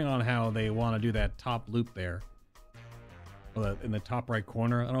 4, depending on how they want to do that top loop there. Well, in the top right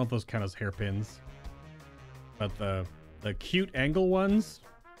corner. I don't know if those count as hairpins. But the cute angle ones,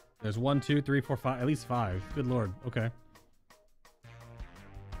 there's 1, 2, 3, 4, 5, at least 5. Good lord. Okay.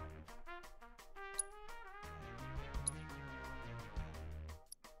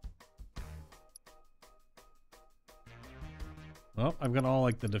 Well, I've got all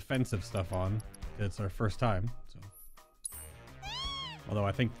like the defensive stuff on. It's our first time, so. Although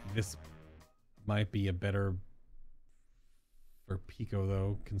I think this might be a better for Pico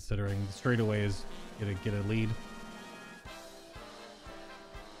though, considering the straightaways get a lead.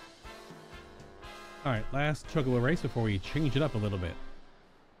 All right, last Chocobo race before we change it up a little bit,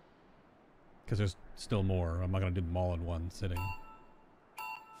 because there's still more. I'm not gonna do them all in one sitting.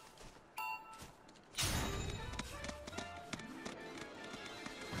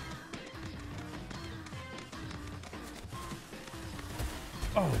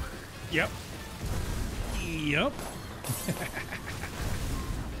 Oh, yep. Yep.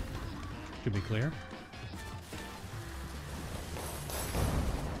 Should be clear.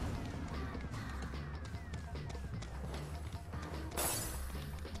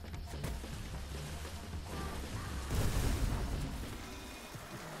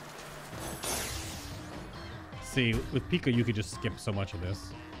 See, with Pico, you could just skip so much of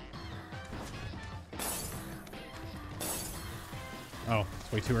this. Oh,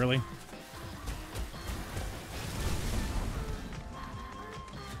 it's way too early.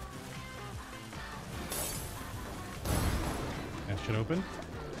 That should open.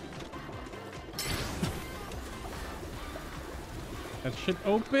 That should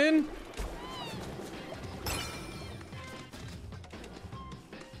open.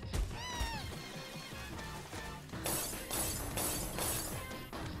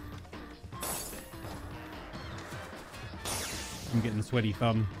 I'm getting sweaty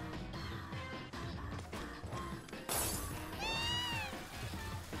thumb.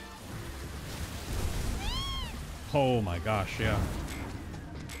 Oh my gosh, yeah.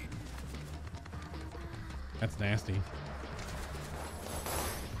 That's nasty.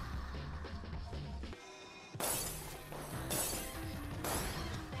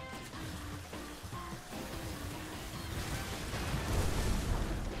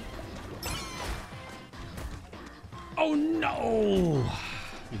 Oh no!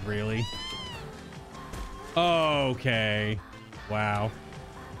 Really? Okay. Wow.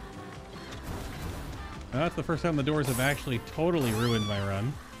 Well, that's the first time the doors have actually totally ruined my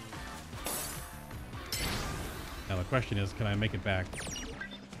run. Now the question is, can I make it back?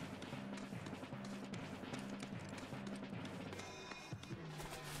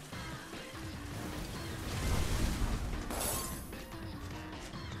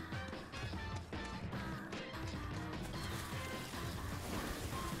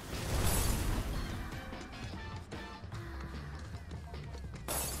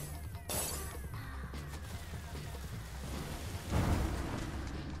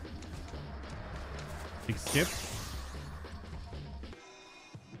 Big skip.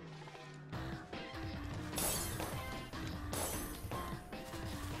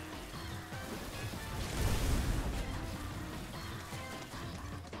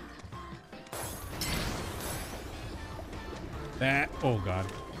 That, oh god.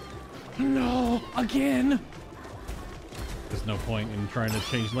 No, again! There's no point in trying to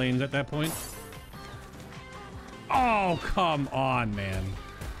change lanes at that point. Oh, come on, man.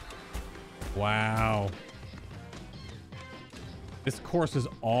 Wow. This course is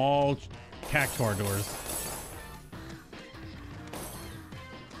all cactuar doors.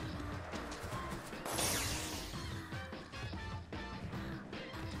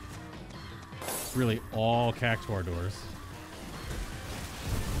 really all Cactuar doors.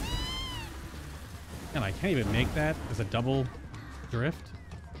 And I can't even make that as a double drift.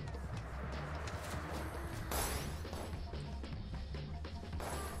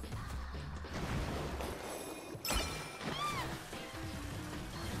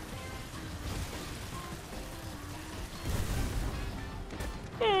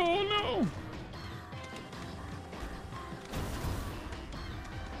 Oh no!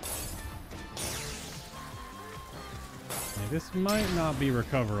 Okay, this might not be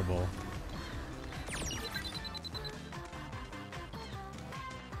recoverable.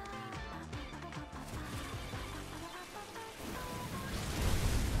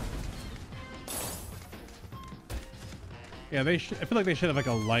 Yeah, I feel like they should have like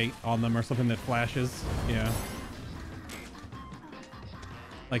a light on them or something that flashes. Yeah.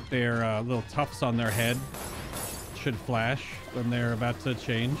 Like their little tufts on their head should flash when they're about to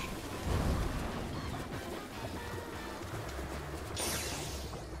change.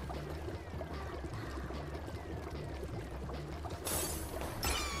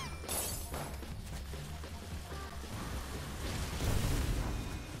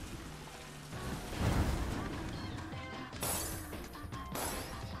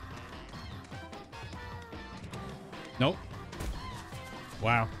 Nope.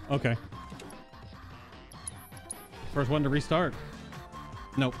 Wow. Okay. First one to restart.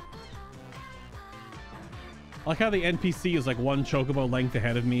 Nope. I like how the NPC is like one Chocobo length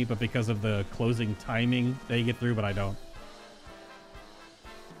ahead of me, but because of the closing timing, they get through, but I don't.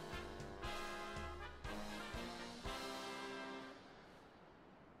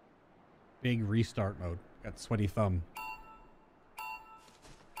 Big restart mode. Got sweaty thumb.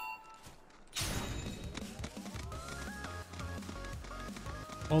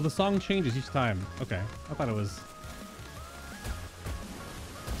 Oh, the song changes each time. Okay. I thought it was...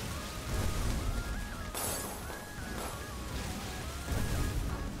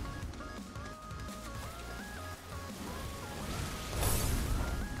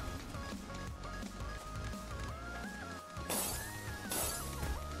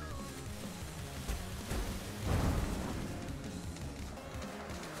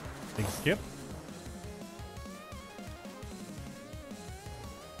 Big skip.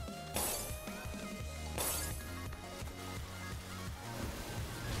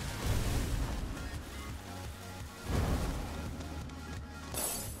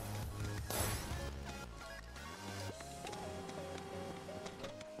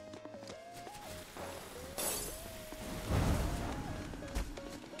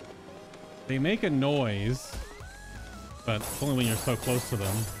 They make a noise, but only when you're so close to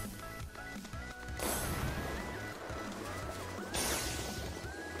them.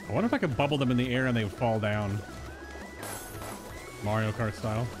 I wonder if I could bubble them in the air and they would fall down. Mario Kart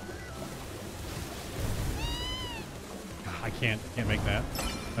style. I can't make that.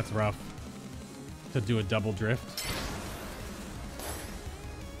 That's rough. To do a double drift.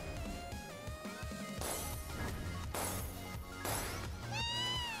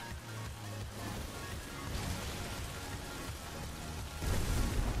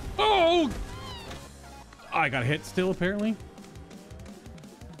 I got hit still, apparently.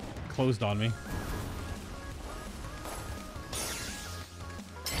 Closed on me.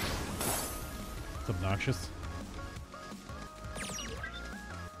 It's obnoxious.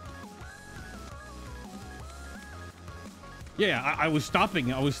 Yeah, I was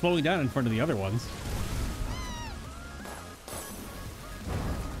stopping. I was slowing down in front of the other ones.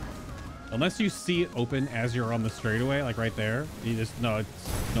 Unless you see it open as you're on the straightaway, like right there, you just, no,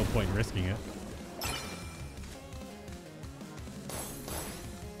 it's no point in risking it.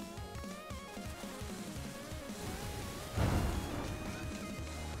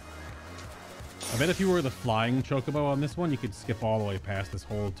 I bet if you were the flying Chocobo on this one, you could skip all the way past this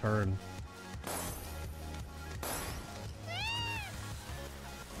whole turn.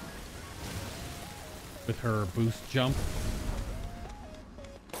 With her boost jump.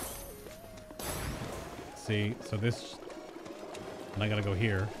 See, so this... And I gotta go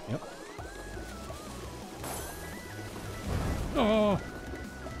here. Yep. Oh!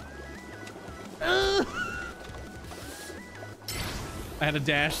 I had a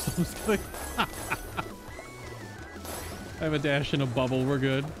dash, so I'm just gonna... I have a dash and a bubble. We're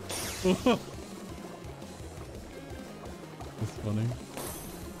good. That's funny.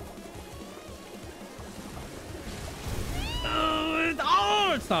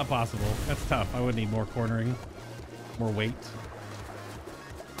 Oh, it's not possible. That's tough. I would need more cornering, more weight.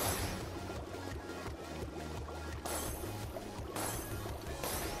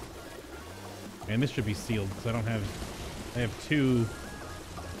 And this should be sealed because I don't have. I have two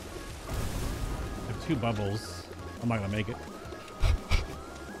 2 bubbles. I'm not gonna make it.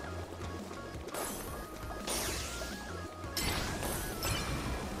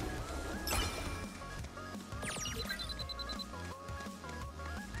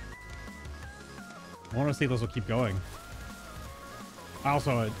 I want to see if those will keep going. I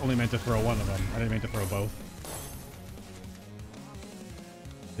also only meant to throw one of them. I didn't mean to throw both.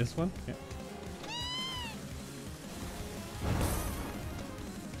 This one? Yeah.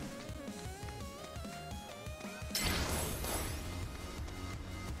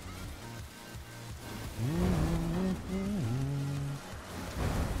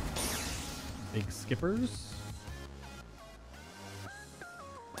 Big skippers.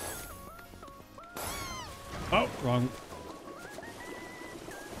 Oh, wrong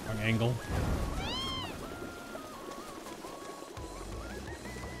angle.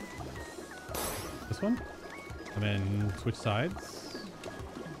 This one? And then switch sides.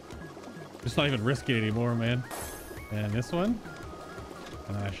 It's not even risky anymore, man. And this one.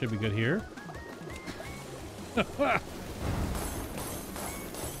 And I should be good here.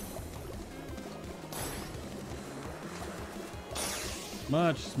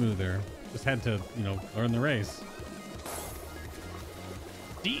 Much smoother. Just had to, you know, learn the race.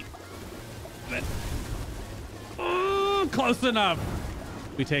 Deep. Oh, close enough.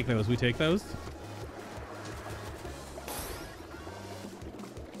 We take those. We take those.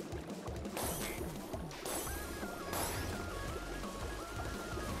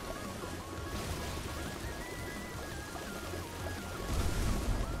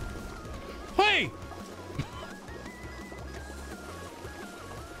 Hey!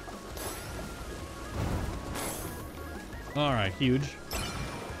 All right, huge.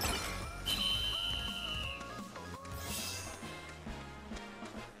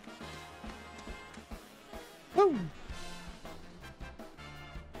 Woo!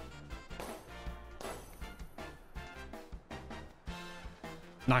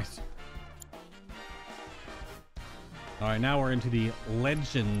 Nice. All right, now we're into the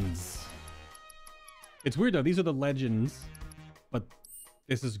legends. It's weird though, these are the legends, but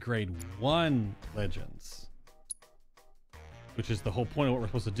this is grade 1 legends. Which is the whole point of what we're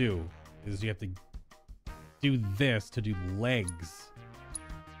supposed to do, is you have to do this to do legs.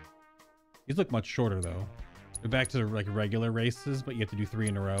 These look much shorter though. They're back to like regular races, but you have to do 3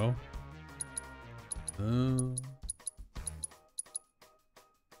 in a row.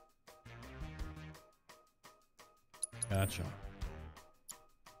 Gotcha.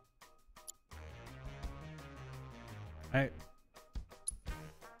 Alright,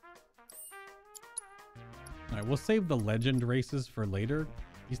 we'll save the legend races for later.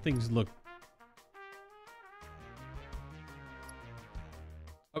 These things look...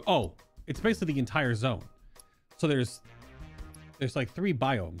 Oh, it's basically the entire zone. So there's like 3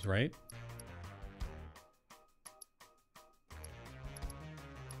 biomes, right?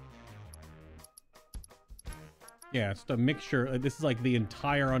 Yeah, it's a mixture. This is like the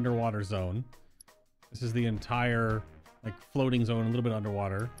entire underwater zone. This is the entire like floating zone, a little bit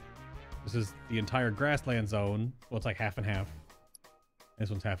underwater. This is the entire grassland zone. Well, it's like half and half. This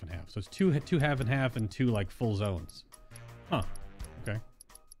one's half and half. So it's two half and half and 2 like full zones. Huh. Okay.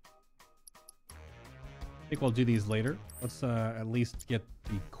 I think we'll do these later. Let's at least get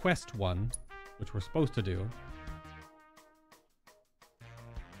the quest one, which we're supposed to do.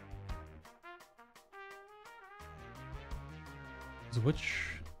 Which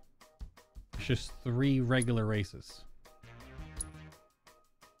it's just 3 regular races.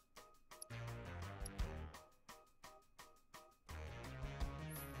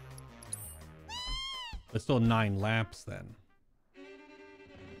 It's still 9 laps then.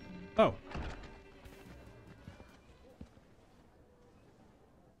 Oh.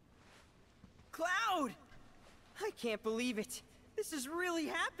 Cloud! I can't believe it. This is really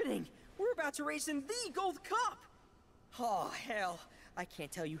happening. We're about to race in the Gold Cup. Oh, hell. I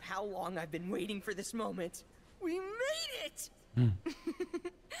can't tell you how long I've been waiting for this moment. We made it!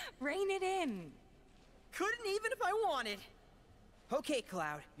 Rein it in. Couldn't even if I wanted. Okay,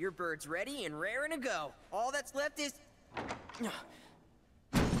 Cloud, your bird's ready and raring to go. All that's left is...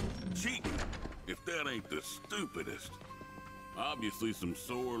 Cheating, if that ain't the stupidest. Obviously some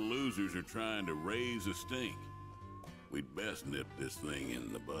sore losers are trying to raise a stink. We'd best nip this thing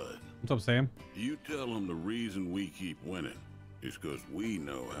in the bud. What's up, Sam? You tell them the reason we keep winning is because we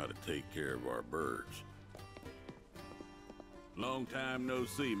know how to take care of our birds. Long time no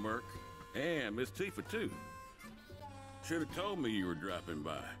see, Merc. And Miss Tifa, too. Should have told me you were dropping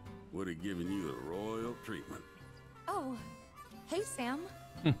by. Would have given you the royal treatment. Oh, hey, Sam.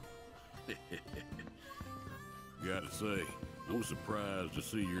 Gotta say, I'm surprised to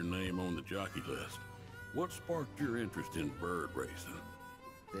see your name on the jockey list. What sparked your interest in bird racing?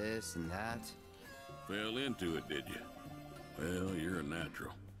 This and that. Fell into it, did you? Well, you're a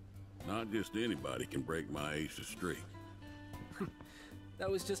natural. Not just anybody can break my ace's streak. That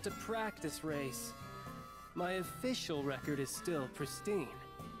was just a practice race. My official record is still pristine.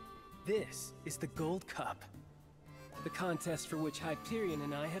 This is the Gold Cup. The contest for which Hyperion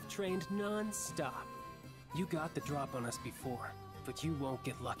and I have trained non-stop. You got the drop on us before, but you won't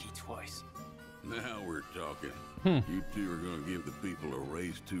get lucky twice. Now we're talking. You two are gonna give the people a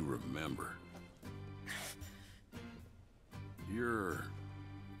race to remember. You're...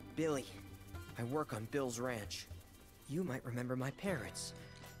 Billy. I work on Bill's ranch. You might remember my parents,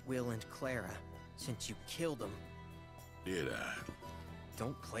 Will and Clara, since you killed them. Did I?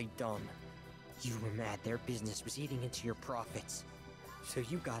 Don't play dumb. You were mad their business was eating into your profits. So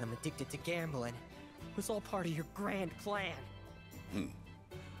you got them addicted to gambling. It was all part of your grand plan.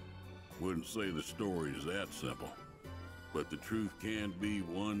 Wouldn't say the story is that simple. But the truth can be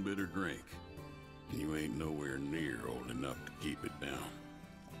one bitter drink. And you ain't nowhere near old enough to keep it down.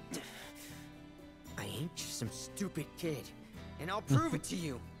 I ain't just some stupid kid. And I'll prove it to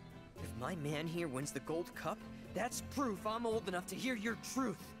you. If my man here wins the Gold Cup, that's proof I'm old enough to hear your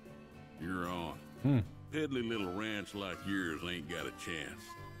truth. You're on. Piddly little ranch like yours ain't got a chance.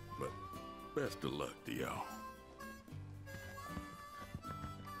 But best of luck to y'all.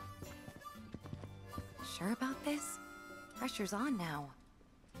 Sure about this? Pressure's on now.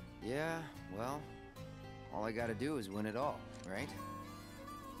 Yeah, well, all I gotta do is win it all, right?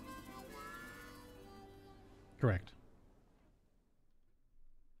 Correct.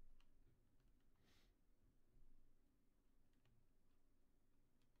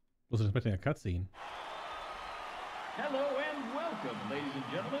 Wasn't expecting a cutscene. Hello and welcome, ladies and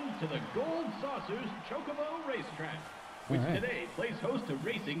gentlemen, to the Gold Saucer's Chocobo Racetrack, which today plays host to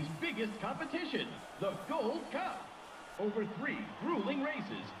racing's biggest competition, the Gold Cup. Over 3 grueling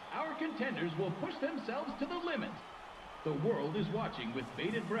races, our contenders will push themselves to the limit. The world is watching with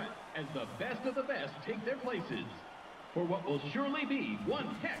bated breath as the best of the best take their places for what will surely be one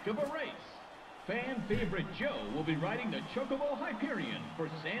heck of a race. Fan favorite Joe will be riding the Chocobo Hyperion for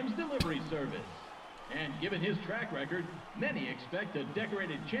Sam's delivery service. And given his track record, many expect a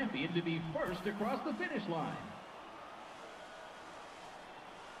decorated champion to be first across the finish line.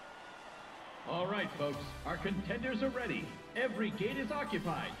 All right, folks, our contenders are ready. Every gate is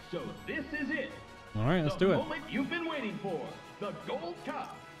occupied, so this is it. All right, let's do it. The moment you've been waiting for, the Gold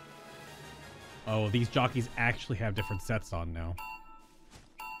Cup. Oh, these jockeys actually have different sets on now.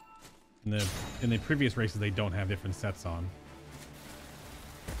 In the previous races, they don't have different sets on.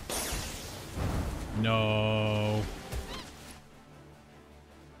 No.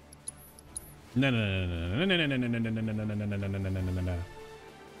 No.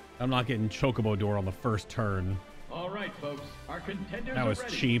 I'm not getting Chocobo door on the first turn. All right, folks, our contenders that was are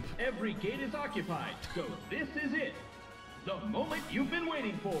ready. Cheap. Every gate is occupied, so this is it. The moment you've been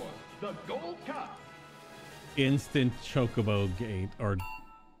waiting for, the Gold Cup. Instant Chocobo gate or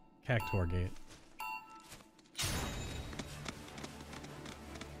Cactuar gate.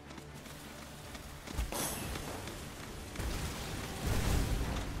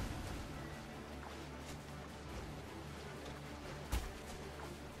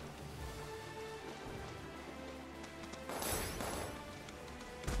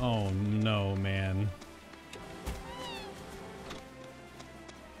 Oh no, man.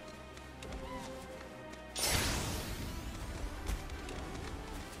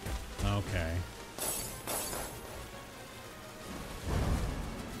 Okay.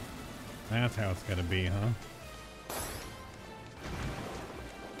 That's how it's gonna be, huh?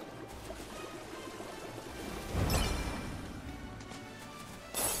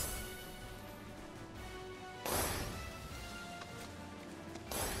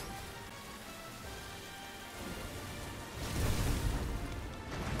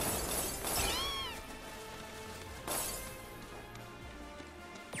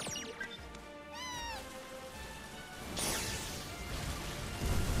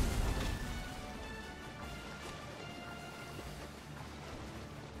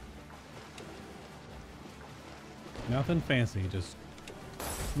 Nothing fancy, just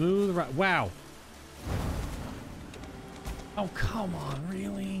smooth right. Wow. Oh, come on,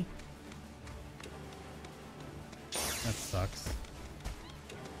 really? That sucks.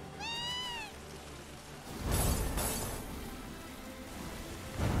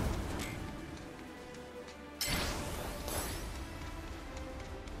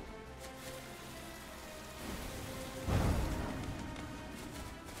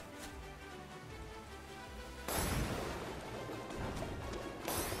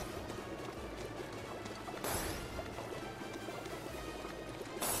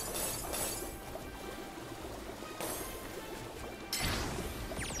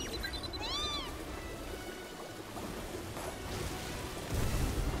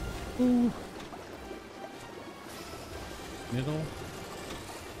 Ooh. Middle.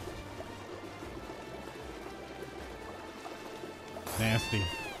 Nasty.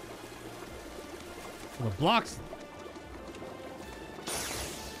 The blocks.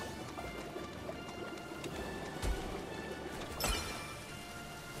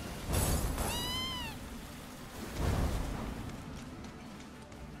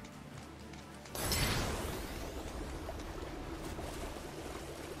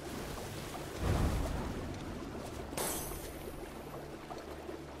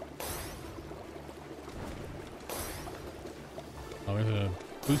 Oh, there's a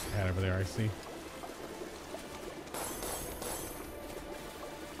boost pad over there, I see.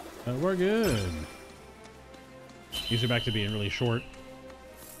 We're good. These are back to being really short.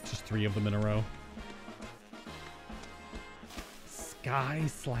 Just 3 of them in a row. Sky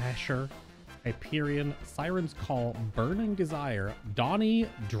Slasher, Hyperion, Siren's Call, Burning Desire, Donnie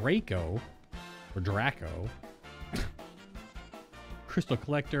Draco, or Draco, Crystal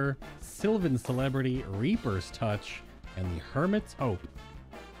Collector, Sylvan Celebrity, Reaper's Touch, and the Hermit's Hope.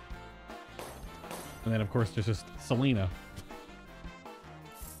 And then, of course, there's just Selena.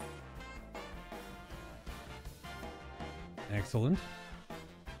 Excellent.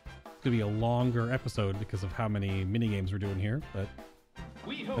 It's gonna be a longer episode because of how many mini games we're doing here, but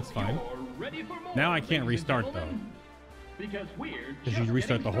that's fine. Ready for more, now I can't restart though, because you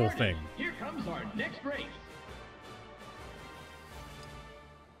restart the whole thing. Here comes our next race.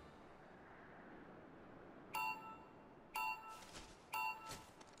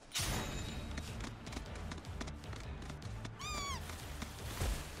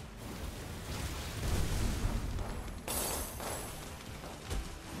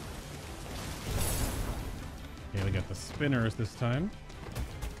 Okay, we got the spinners this time.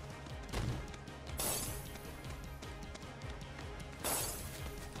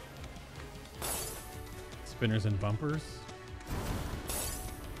 Spinners and bumpers.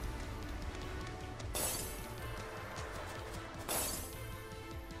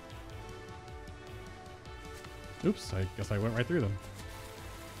 Oops, I guess I went right through them.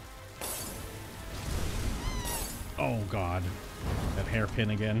 Oh god, that hairpin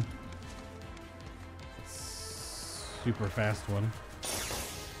again. Super fast one.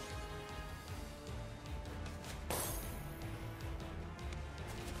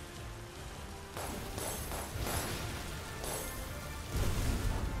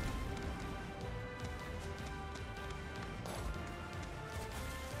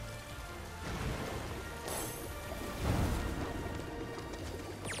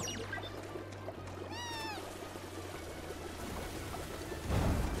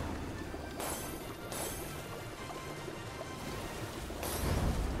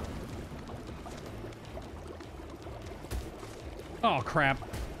 Oh crap.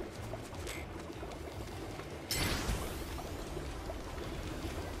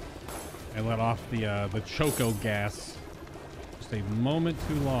 I let off the Choco gas just a moment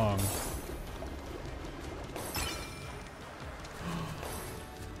too long.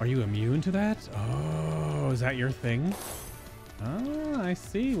 Are you immune to that? Oh, is that your thing? Ah, I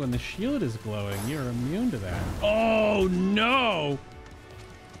see. When the shield is glowing, you're immune to that. Oh no!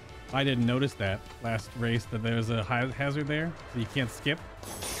 I didn't notice that last race, that there was a hazard there, so you can't skip.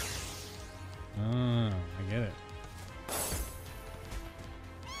 Oh, I get it.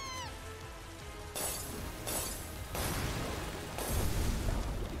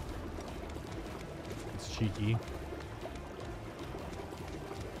 It's cheeky.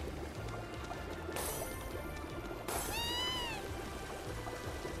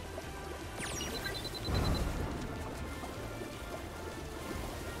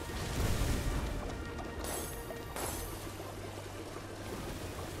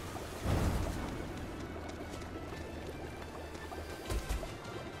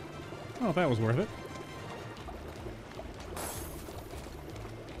 Oh, that was worth it.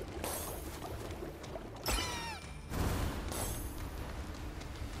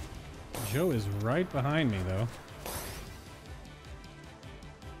 Joe is right behind me, though.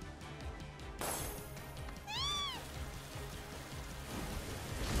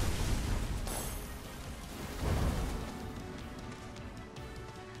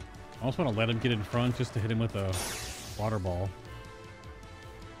 I almost want to let him get in front just to hit him with a water ball.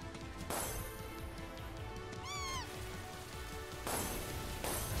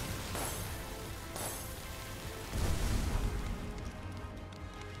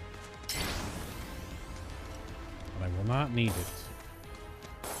 Not need it.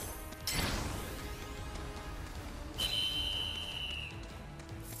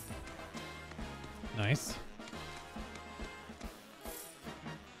 Nice.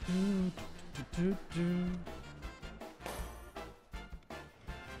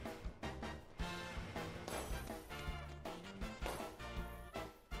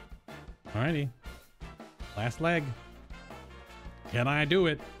 Alrighty. Last leg. Can I do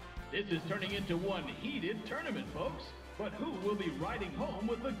it? This is turning into one heated tournament, folks. But who will be riding home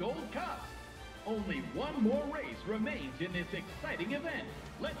with the Gold Cup? Only one more race remains in this exciting event.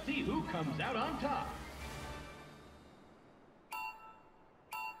 Let's see who comes out on top.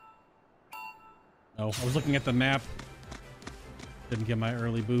 Oh, I was looking at the map. Didn't get my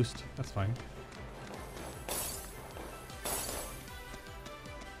early boost. That's fine.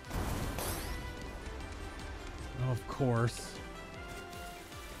 Oh, of course.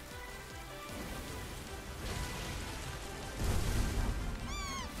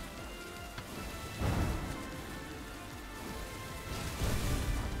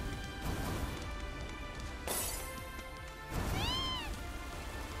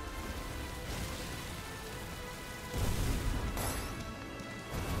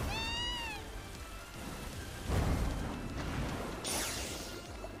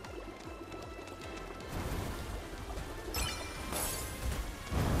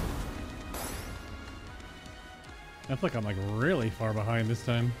 I feel like I'm like really far behind this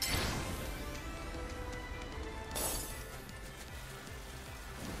time.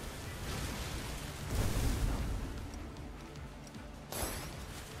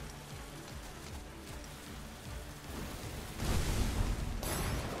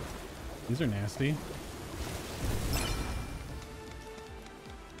 These are nasty.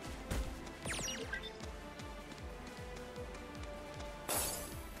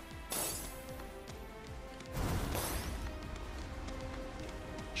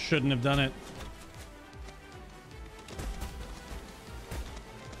 Shouldn't have done it.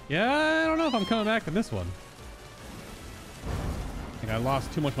 Yeah, I don't know if I'm coming back from this one. I think I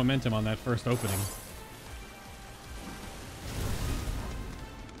lost too much momentum on that first opening.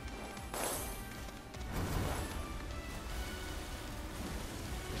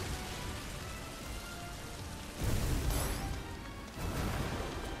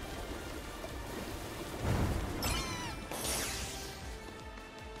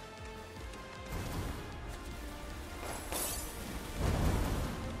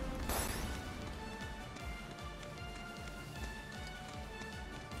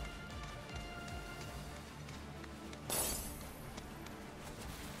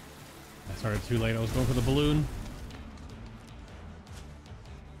 Started too late. I was going for the balloon.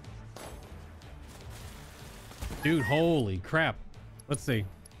 Dude, holy crap. Let's see.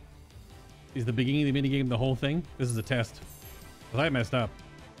 Is the beginning of the minigame the whole thing? This is a test. Because I messed up.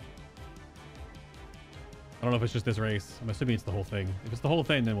 I don't know if it's just this race. I'm assuming it's the whole thing. If it's the whole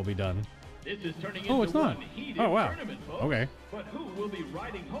thing, then we'll be done. This is turning Oh, into it's not. one heated Oh, wow. tournament, folks. Okay. But who will be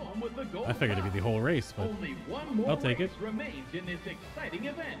riding home with the Gold I figured it'd be the whole race, but Only one more I'll take race it. remains in this exciting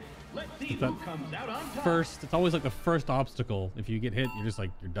event. Let's see It's who that comes out on top. First, it's always like the first obstacle. If you get hit, you're just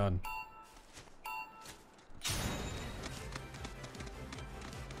like, you're done.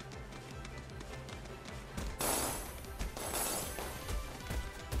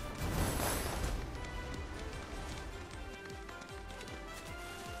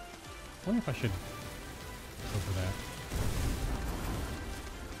 I wonder if I should go for that.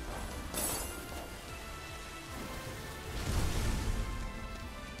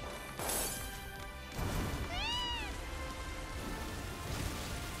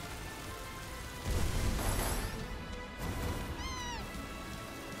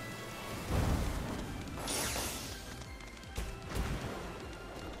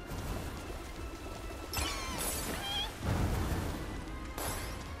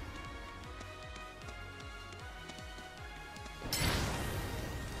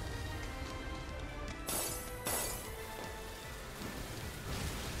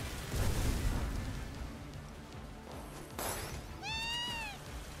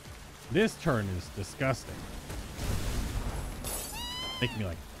 This turn is disgusting. Making me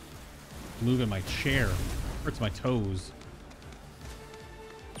like move in my chair. Hurts my toes.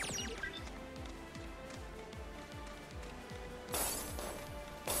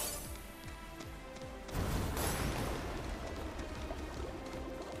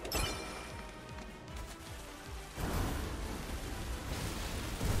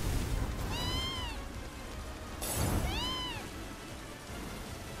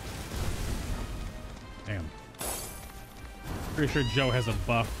 Pretty sure Joe has a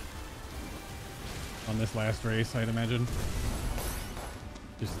buff on this last race, I'd imagine.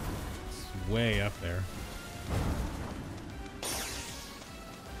 Just it's way up there.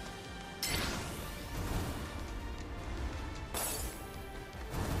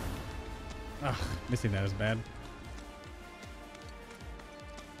 Missing that is bad.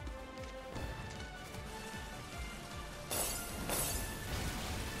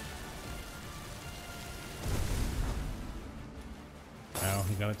 Oh,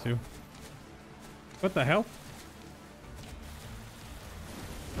 he got it too. What the hell?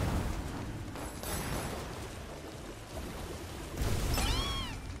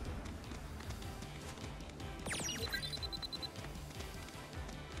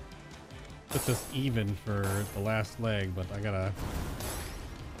 Puts us even for the last leg, but I gotta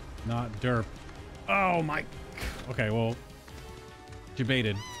not derp. Oh my. Okay, well, she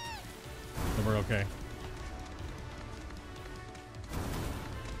baited, so we're okay.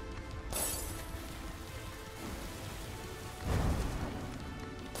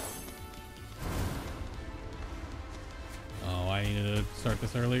 Oh, I needed to start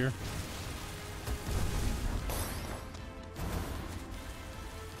this earlier.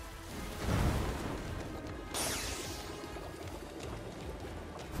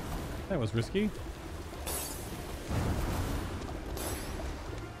 That was risky.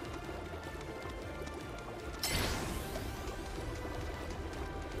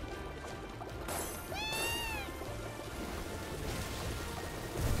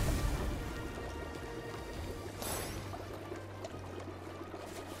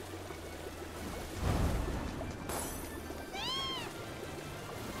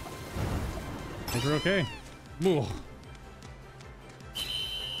 I think we're okay. Ooh.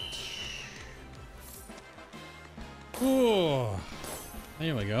 Oh,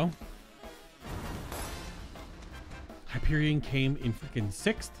 there we go. Hyperion came in freaking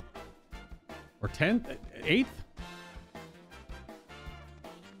 6th or 10th, 8th.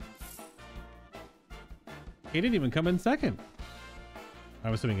 He didn't even come in 2nd.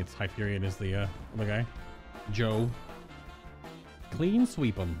 I'm assuming it's Hyperion is the other guy. Joe. Clean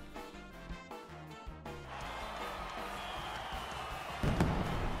sweep him.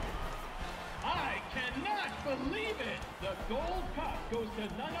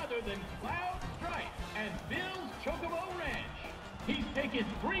 None other than Cloud, Strife, and Bill's Chocobo Ranch. He's taken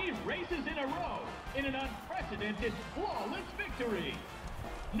 3 races in a row in an unprecedented, flawless victory.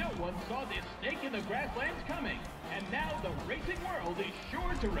 No one saw this snake in the grasslands coming, and now the racing world is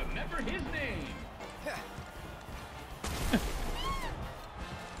sure to remember his name.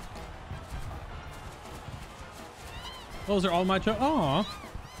 Those are all my Aw.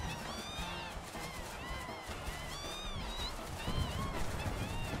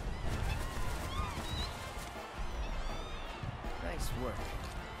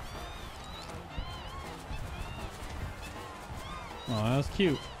 Oh, that was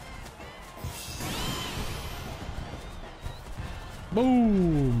cute.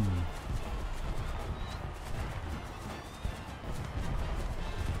 Boom.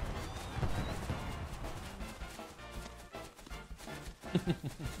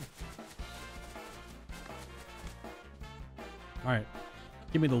 All right,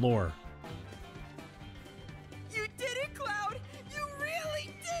 give me the lore. You did it, Cloud! You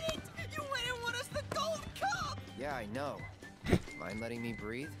really did it! You went and won us the Gold Cup! Yeah, I know. Mind letting me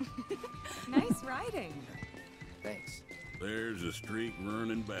breathe? Nice riding. Thanks. There's a streak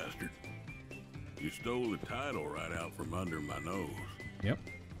running bastard. You stole the title right out from under my nose. Yep.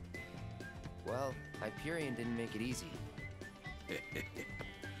 Well, Hyperion didn't make it easy.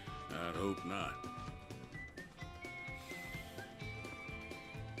 I'd hope not.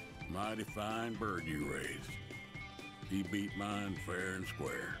 Mighty fine bird you raised. He beat mine fair and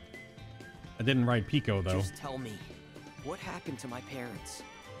square. I didn't ride Pico though. Just tell me, what happened to my parents?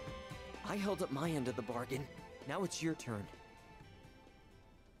 I held up my end of the bargain. Now it's your turn.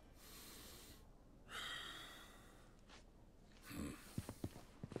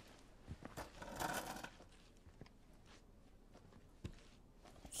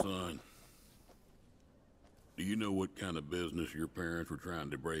 Son, do you know what kind of business your parents were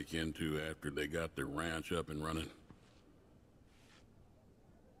trying to break into after they got their ranch up and running?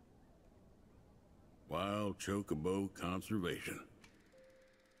 Wild Chocobo conservation.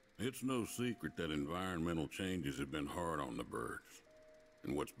 It's no secret that environmental changes have been hard on the birds,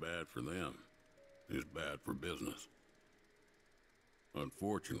 and what's bad for them is bad for business.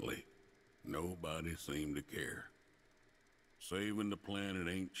 Unfortunately, nobody seemed to care. Saving the planet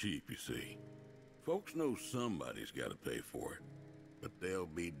ain't cheap, you see. Folks know somebody's got to pay for it, but they'll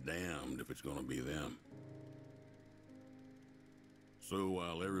be damned if it's gonna be them. So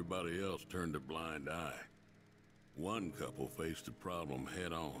while everybody else turned a blind eye, one couple faced the problem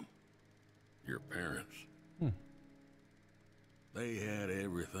head on. Your parents. They had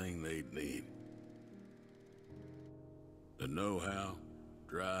everything they'd need. The know-how,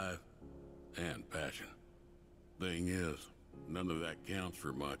 drive, and passion. Thing is, none of that counts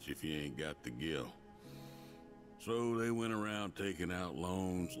for much if you ain't got the gil. So they went around taking out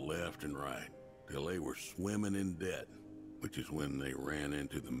loans left and right, till they were swimming in debt, which is when they ran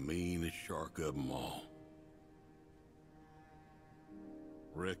into the meanest shark of them all.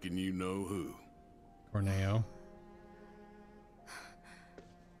 Reckon you know who. Corneo.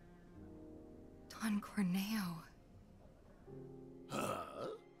 Don Corneo.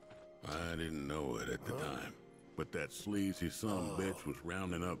 I didn't know it at the time, but that sleazy bitch was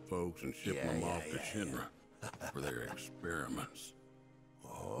rounding up folks and shipping them off to Shinra for their experiments.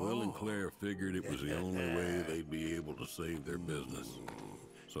 Will and Claire figured it was the only way they'd be able to save their business,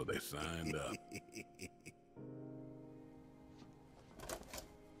 so they signed up. A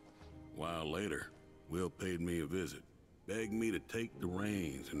while later, Will paid me a visit, begged me to take the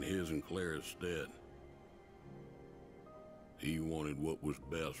reins in his and Claire's stead. He wanted what was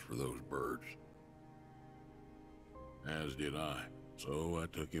best for those birds. As did I, so I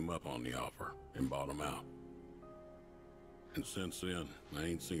took him up on the offer and bought him out. And since then, I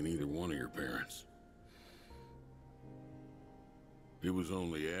ain't seen either one of your parents. It was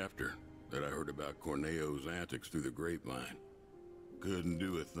only after that I heard about Corneo's antics through the grapevine. Couldn't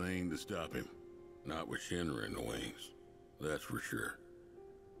do a thing to stop him. Not with Shinra in the wings, that's for sure.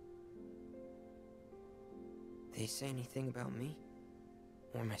 They say anything about me?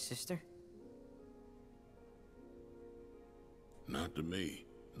 Or my sister? Not to me,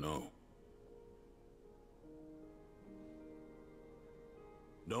 no.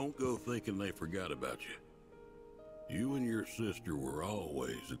 Don't go thinking they forgot about you. You and your sister were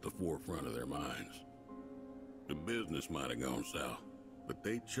always at the forefront of their minds. The business might have gone south, but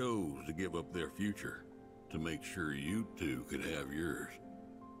they chose to give up their future to make sure you two could have yours.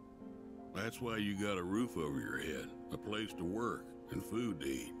 That's why you got a roof over your head, a place to work, and food to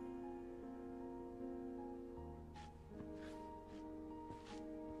eat.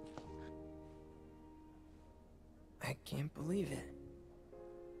 I can't believe it.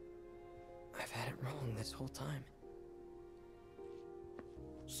 I've had it wrong this whole time.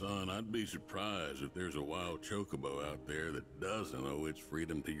 Son, I'd be surprised if there's a wild chocobo out there that doesn't owe its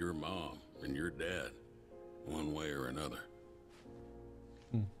freedom to your mom and your dad, one way or another.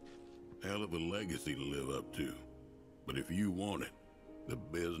 Hell of a legacy to live up to, but if you want it, the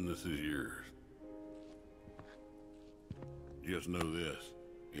business is yours. Just know this,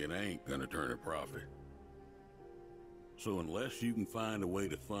 it ain't gonna turn a profit. So unless you can find a way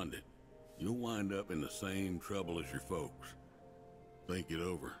to fund it, you'll wind up in the same trouble as your folks. Think it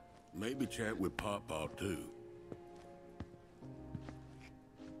over. Maybe chat with Pawpaw too.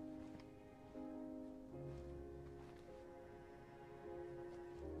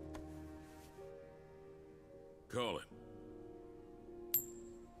 Call it.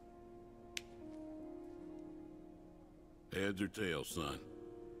 Heads or tails, son.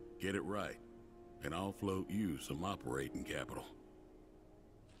 Get it right, and I'll float you some operating capital.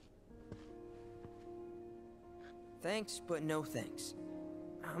 Thanks, but no thanks.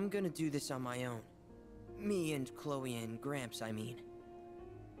 I'm gonna do this on my own. Me and Chloe and Gramps, I mean.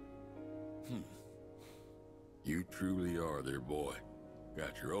 You truly are their boy.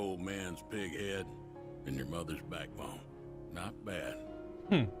 Got your old man's pig head and your mother's backbone. Not bad.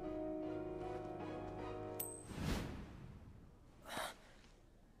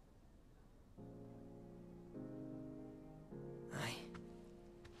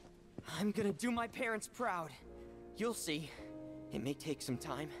 I'm gonna do my parents proud. You'll see. It may take some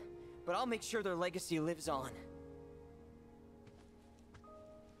time, but I'll make sure their legacy lives on.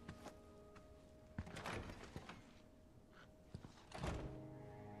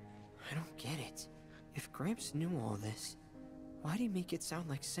 I don't get it. If Gramps knew all this, why'd he make it sound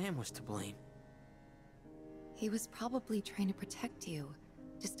like Sam was to blame? He was probably trying to protect you,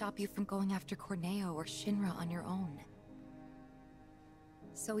 to stop you from going after Corneo or Shinra on your own.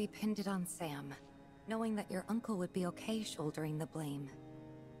 So he pinned it on Sam, knowing that your uncle would be okay shouldering the blame.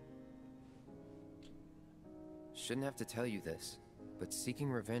 Shouldn't have to tell you this, but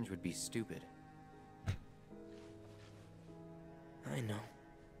seeking revenge would be stupid. I know.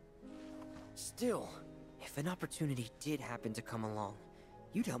 Still, if an opportunity did happen to come along,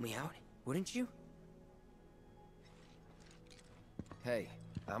 you'd help me out, wouldn't you? Hey,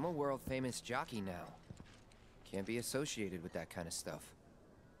 I'm a world-famous jockey now. Can't be associated with that kind of stuff.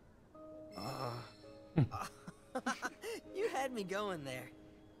 You had me going there.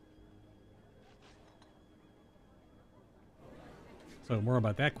 So more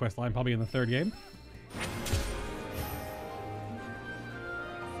about that quest line probably in the third game.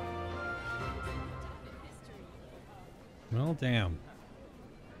 Well, damn.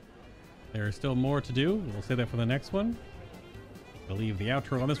 There is still more to do. We'll say that for the next one. We'll leave the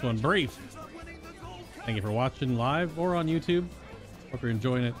outro on this one brief. Thank you for watching live or on YouTube. Hope you're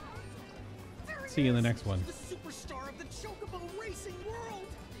enjoying it. See you in the next one. The superstar of the Chocobo racing world.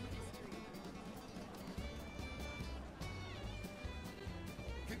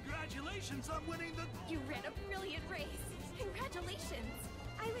 Congratulations on winning the... You ran a brilliant race. Congratulations.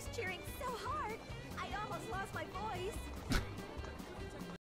 I was cheering so hard, I almost lost my voice.